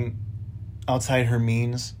going outside her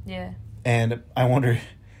means. Yeah. And I wonder,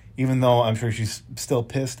 even though I'm sure she's still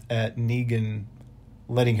pissed at Negan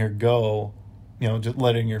letting her go, just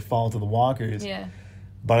letting her fall to the walkers. Yeah.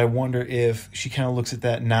 But I wonder if she kind of looks at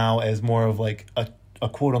that now as more of like a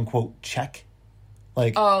quote unquote check.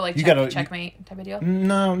 Like, checkmate type of deal?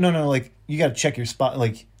 No. Like, you got to check your spot.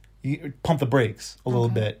 Like, you pump the brakes a little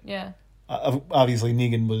bit. Yeah. Obviously,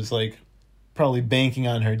 Negan was, like, probably banking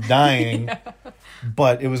on her dying.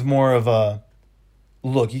 But it was more of a,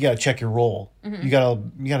 look, you got to check your role. Mm-hmm. You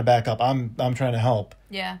got to back up. I'm trying to help.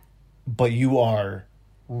 Yeah. But you are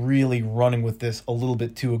really running with this a little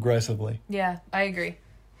bit too aggressively. Yeah, I agree.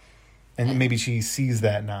 And maybe she sees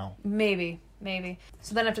that now. Maybe. Maybe.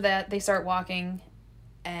 So then after that, they start walking,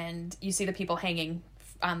 and you see the people hanging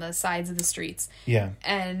on the sides of the streets. Yeah.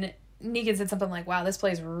 And Negan said something like, wow, this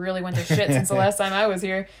place really went to shit since the last time I was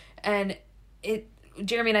here. And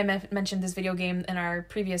Jeremy and I mentioned this video game in our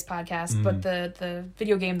previous podcast, but the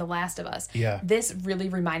video game The Last of Us. Yeah. This really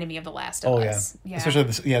reminded me of The Last of Us. Yeah. Especially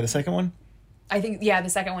the second one? I think, the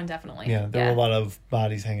second one definitely. Yeah, there were a lot of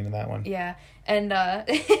bodies hanging in that one. Yeah. And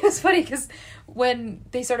it was funny because when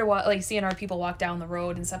they started seeing our people walk down the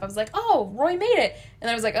road and stuff, I was like, oh, Roy made it. And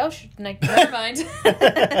then I was like, oh, never mind.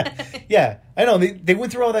 Yeah, I know. They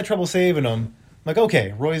went through all that trouble saving him. I'm like,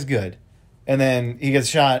 okay, Roy's good. And then he gets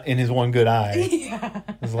shot in his one good eye. Yeah.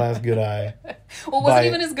 His last good eye. Well, was it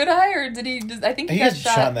even his good eye, or did he just... I think he got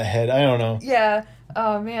shot in the head. I don't know. Yeah.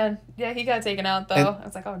 Oh, man. Yeah, he got taken out, though. I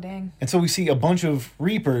was like, oh, dang. And so we see a bunch of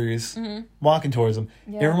Reapers walking towards him.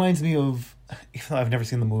 Yeah. It reminds me of... Even though I've never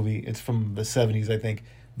seen the movie, it's from the 70s, I think.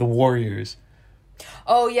 The Warriors.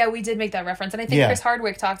 Oh, yeah, we did make that reference. And I think Chris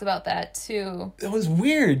Hardwick talked about that, too. It was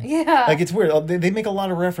weird. Yeah. Like, it's weird. They make a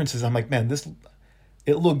lot of references. I'm like, man,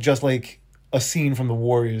 it looked just like a scene from The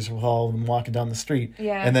Warriors with all of them walking down the street.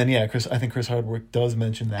 Yeah. And then, I think Chris Hardwick does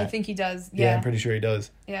mention that. I think he does. Yeah, I'm pretty sure he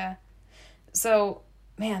does. Yeah. So,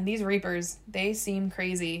 man, these Reapers, they seem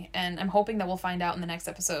crazy. And I'm hoping that we'll find out in the next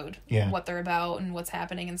episode what they're about and what's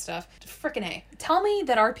happening and stuff. Frickin' A. Tell me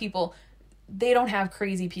that our people, they don't have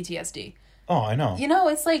crazy PTSD. Oh, I know. You know,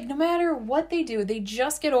 it's like no matter what they do, they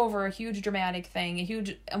just get over a huge dramatic thing, a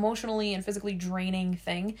huge emotionally and physically draining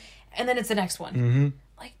thing, and then it's the next one. Mm-hmm.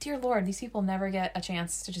 Like, dear Lord, these people never get a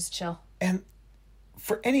chance to just chill. And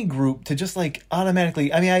for any group to just, like,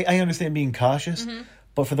 automatically... I mean, I understand being cautious,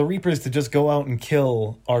 but for the Reapers to just go out and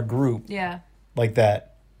kill our group like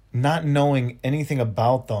that, not knowing anything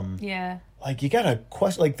about them... Yeah. Like, you gotta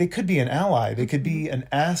question... Like, they could be an ally. They could be an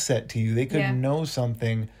asset to you. They could know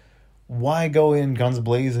something. Why go in guns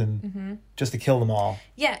blazing just to kill them all?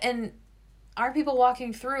 Yeah, and... Our people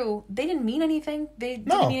walking through, they didn't mean anything. They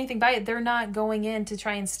didn't mean anything by it. They're not going in to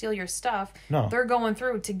try and steal your stuff. No. They're going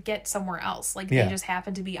through to get somewhere else. Like, they just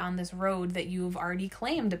happen to be on this road that you've already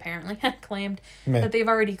claimed, apparently. That they've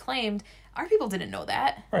already claimed. Our people didn't know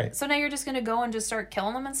that. Right. So now you're just going to go and just start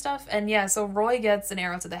killing them and stuff. And yeah, so Roy gets an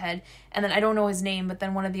arrow to the head. And then I don't know his name, but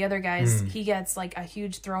then one of the other guys, he gets like a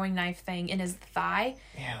huge throwing knife thing in his thigh.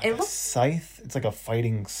 Yeah, it looks scythe. It's like a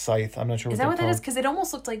fighting scythe. I'm not sure. Is that what that is? Because it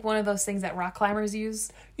almost looked like one of those things that rock climbers use.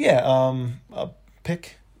 Yeah, a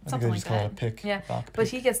pick. Something like that. Call it a pick. Yeah, but pick.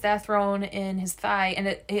 He gets that thrown in his thigh,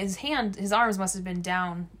 and his arms must have been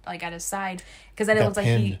down like at his side, because then it looks like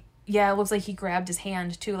he. Yeah, it looks like he grabbed his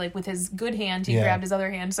hand, too. Like, with his good hand, he grabbed his other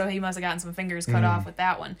hand, so he must have gotten some fingers cut off with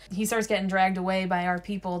that one. He starts getting dragged away by our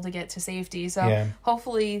people to get to safety, so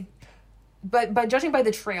hopefully... But judging by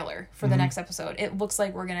the trailer for the next episode, it looks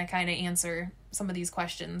like we're going to kind of answer some of these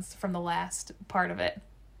questions from the last part of it.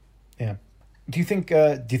 Yeah. Do you think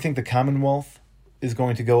the Commonwealth is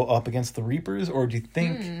going to go up against the Reapers, or do you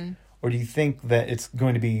think that it's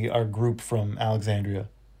going to be our group from Alexandria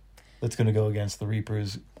that's going to go against the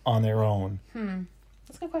Reapers on their own?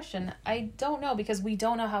 That's a good question. I don't know, because we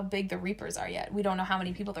don't know how big the Reapers are yet. We don't know how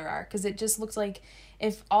many people there are, because it just looks like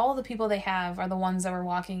if all the people they have are the ones that were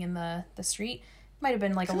walking in the street, it might have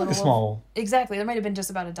been like a little small. Exactly. There might have been just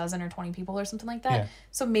about a dozen or 20 people or something like that. Yeah.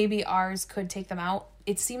 So maybe ours could take them out.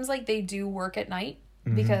 It seems like they do work at night,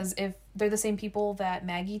 because if they're the same people that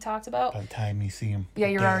Maggie talked about, by the time you see them,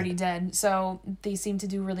 you're already dead. So they seem to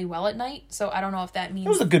do really well at night. So I don't know if that means... It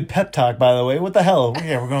was a good pep talk, by the way. What the hell?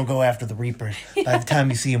 Yeah, we're going to go after the Reapers. By the time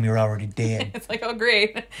you see them, you're already dead. It's like, oh,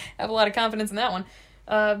 great. I have a lot of confidence in that one.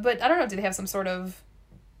 But I don't know. Do they have some sort of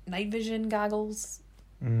night vision goggles?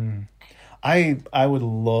 I would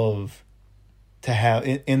love to have,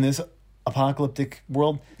 in this apocalyptic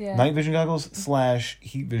world, night vision goggles /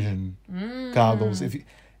 heat vision goggles.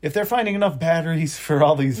 If they're finding enough batteries for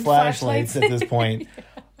all these flashlights at this point,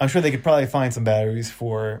 I'm sure they could probably find some batteries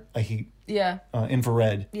for a heat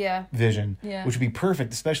infrared vision, which would be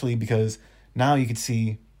perfect, especially because now you could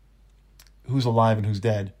see who's alive and who's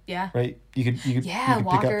dead. Yeah. Right? You could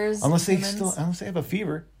walkers, pick up, unless they have a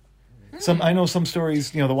fever. I know some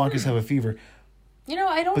stories, the walkers have a fever.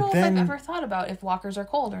 I don't know if I've ever thought about if walkers are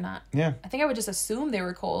cold or not. Yeah. I think I would just assume they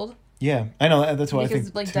were cold. Yeah, I know. That's what I think,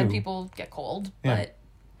 because dead people get cold, but...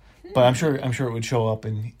 But I'm sure it would show up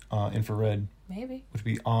in infrared. Maybe. Which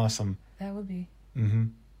would be awesome. That would be. Mm-hmm.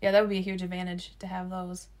 Yeah, that would be a huge advantage to have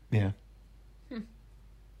those. Yeah. So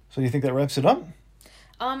do you think that wraps it up?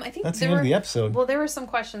 I think that's the end of the episode. Well, there were some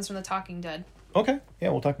questions from the Talking Dead. Okay. Yeah,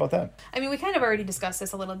 we'll talk about that. I mean, we kind of already discussed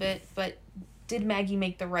this a little bit, but did Maggie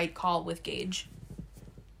make the right call with Gage?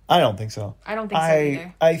 I don't think so. I don't think so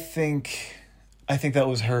either. I think I think that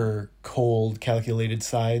was her cold, calculated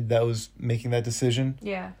side that was making that decision.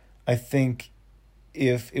 Yeah. I think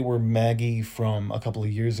if it were Maggie from a couple of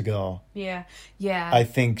years ago, Yeah. Yeah. I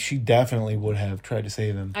think she definitely would have tried to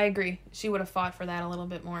save him. I agree. She would have fought for that a little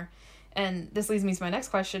bit more. And this leads me to my next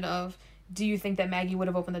question of, do you think that Maggie would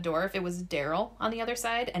have opened the door if it was Daryl on the other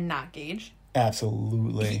side and not Gage?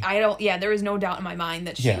 Absolutely. There is no doubt in my mind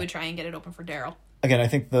that she would try and get it open for Daryl. Again, I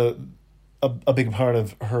think a big part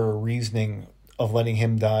of her reasoning of letting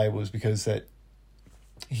him die was because that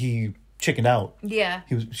he chickened out. Yeah.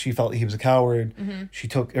 She felt he was a coward. Mm-hmm.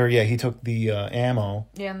 He took the ammo.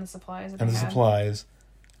 Yeah, and the supplies. Supplies.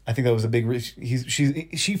 I think that was a big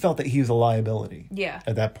she felt that he was a liability. Yeah.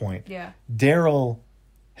 At that point. Yeah. Daryl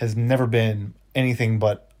has never been anything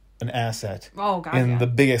but an asset. Oh God. In the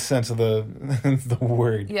biggest sense of the the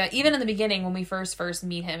word. Yeah, even in the beginning when we first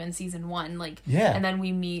meet him in season 1, like, and then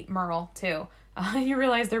we meet Merle too. You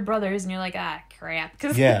realize they're brothers, and you're like, crap,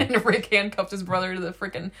 because Rick handcuffed his brother to the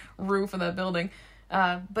freaking roof of that building.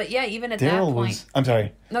 But yeah, even at that point, I'm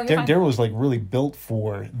sorry. No, Daryl was like really built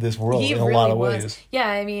for this world in a lot of ways. Yeah,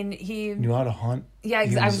 I mean, he knew how to hunt. Yeah,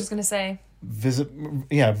 I was just gonna say.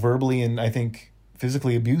 Verbally and I think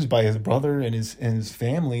physically abused by his brother and his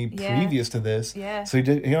family previous to this. Yeah. So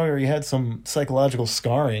he already had some psychological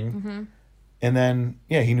scarring. Mm-hmm. And then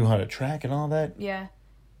he knew how to track and all that. Yeah.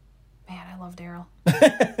 Man, I love Daryl.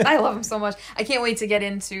 I love him so much. I can't wait to get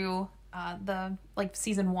into the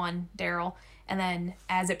season 1 Daryl, and then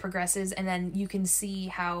as it progresses, and then you can see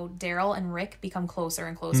how Daryl and Rick become closer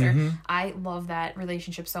and closer. Mm-hmm. I love that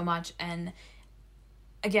relationship so much, and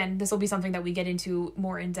again, this will be something that we get into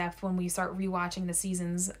more in depth when we start rewatching the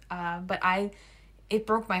seasons. But it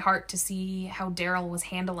broke my heart to see how Daryl was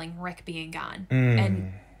handling Rick being gone,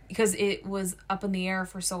 and because it was up in the air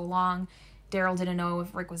for so long. Daryl didn't know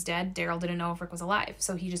if Rick was dead. Daryl didn't know if Rick was alive.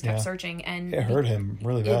 So he just kept searching. And it hurt him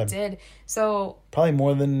really bad. It did. So probably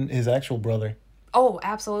more than his actual brother. Oh,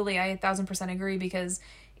 absolutely. I 1,000% agree, because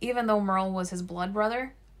even though Merle was his blood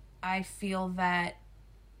brother, I feel that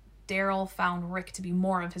Daryl found Rick to be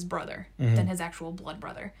more of his brother than his actual blood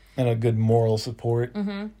brother. And a good moral support.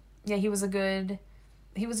 Mm-hmm. Yeah, he was a good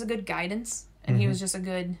guidance, and he was just a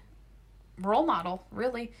good role model,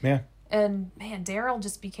 really. Yeah. And man, Daryl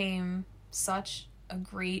just became such a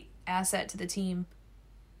great asset to the team.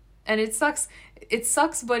 And it sucks,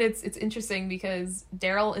 but it's interesting because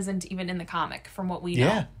Daryl isn't even in the comic from what we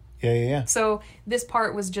know. Yeah. So this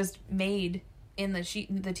part was just made in the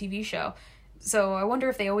TV show. So I wonder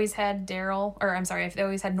if they always had if they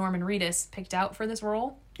always had Norman Reedus picked out for this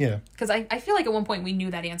role. Yeah. Because I feel like at one point we knew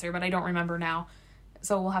that answer, but I don't remember now.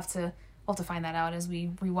 So we'll have to find that out as we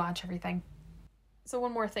rewatch everything. So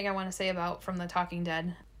one more thing I want to say about from The Talking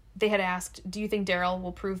Dead. They had asked, do you think Daryl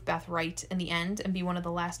will prove Beth right in the end and be one of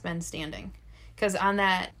the last men standing? Because on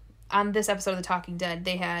this episode of The Talking Dead,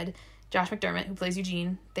 they had Josh McDermott, who plays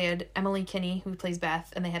Eugene. They had Emily Kinney, who plays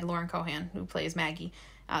Beth, and they had Lauren Cohan, who plays Maggie.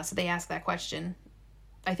 So they asked that question.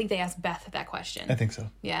 I think they asked Beth that question. I think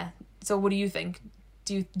so. Yeah. So what do you think?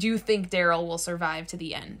 Do you think Daryl will survive to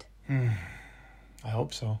the end? I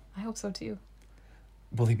hope so. I hope so too.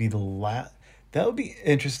 Will he be the last? That would be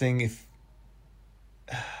interesting if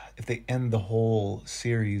they end the whole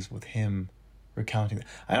series with him recounting.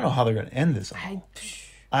 I don't know how they're going to end this.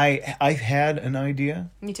 I had an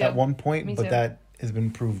idea at one point, but that has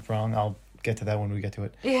been proved wrong. I'll get to that when we get to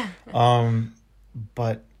it. Yeah.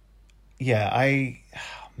 But yeah,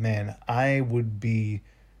 I would be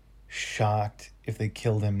shocked if they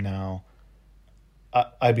killed him now.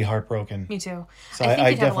 I'd be heartbroken. Me too. So I think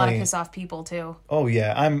you'd have a lot of piss off people too. Oh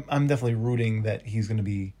yeah, I'm definitely rooting that he's going to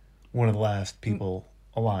be one of the last people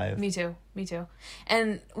alive. Me too.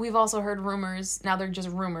 And we've also heard rumors, now they're just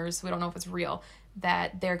rumors, we don't know if it's real,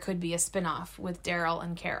 that there could be a spinoff with Daryl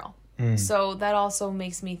and Carol. So that also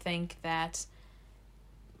makes me think that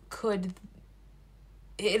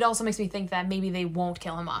maybe they won't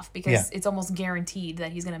kill him off, because it's almost guaranteed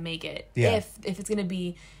that he's going to make it. If it's going to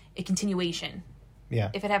be a continuation. Yeah.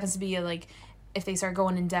 If it happens to be if they start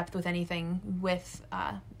going in depth with anything with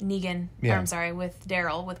Negan, with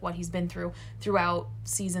Daryl, with what he's been through throughout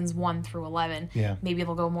seasons 1 through 11, maybe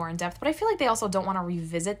they'll go more in depth. But I feel like they also don't want to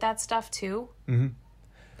revisit that stuff too. Mm-hmm.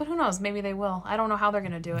 But who knows? Maybe they will. I don't know how they're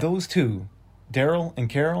going to do it. Those two, Daryl and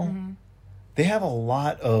Carol, they have a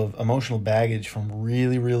lot of emotional baggage from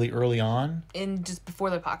really, really early on. In just before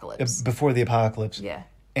the apocalypse. Yeah.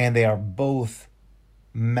 And they are both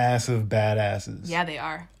massive badasses. Yeah, they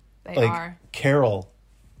are. They are. Carol.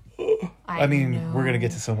 I mean, we're going to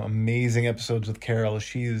get to some amazing episodes with Carol.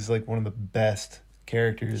 She's like one of the best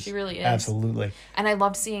characters. She really is. Absolutely. And I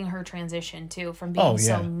loved seeing her transition too, from being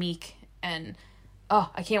so meek and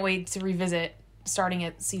I can't wait to revisit starting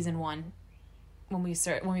at season 1 when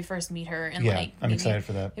we first meet her. And yeah, I'm excited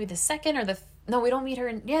for that. Maybe the second or no, we don't meet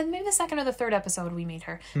her maybe the second or the third episode we meet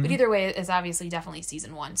her. Mm-hmm. But either way, it's obviously definitely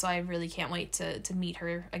season 1. So I really can't wait to meet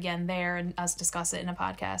her again there and us discuss it in a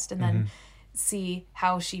podcast and then see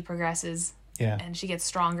how she progresses. Yeah. And she gets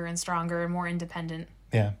stronger and stronger and more independent.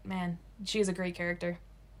 Yeah. Man, she is a great character.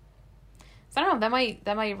 So I don't know,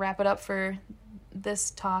 that might wrap it up for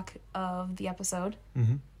this talk of the episode.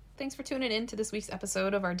 Mm-hmm. Thanks for tuning in to this week's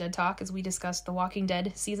episode of our Dead Talk as we discuss The Walking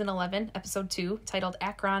Dead Season 11, Episode 2, titled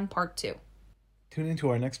Akron Part 2. Tune into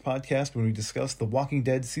our next podcast when we discuss The Walking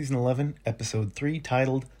Dead Season 11, Episode 3,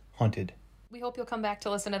 titled Hunted. We hope you'll come back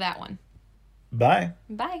to listen to that one. Bye.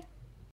 Bye.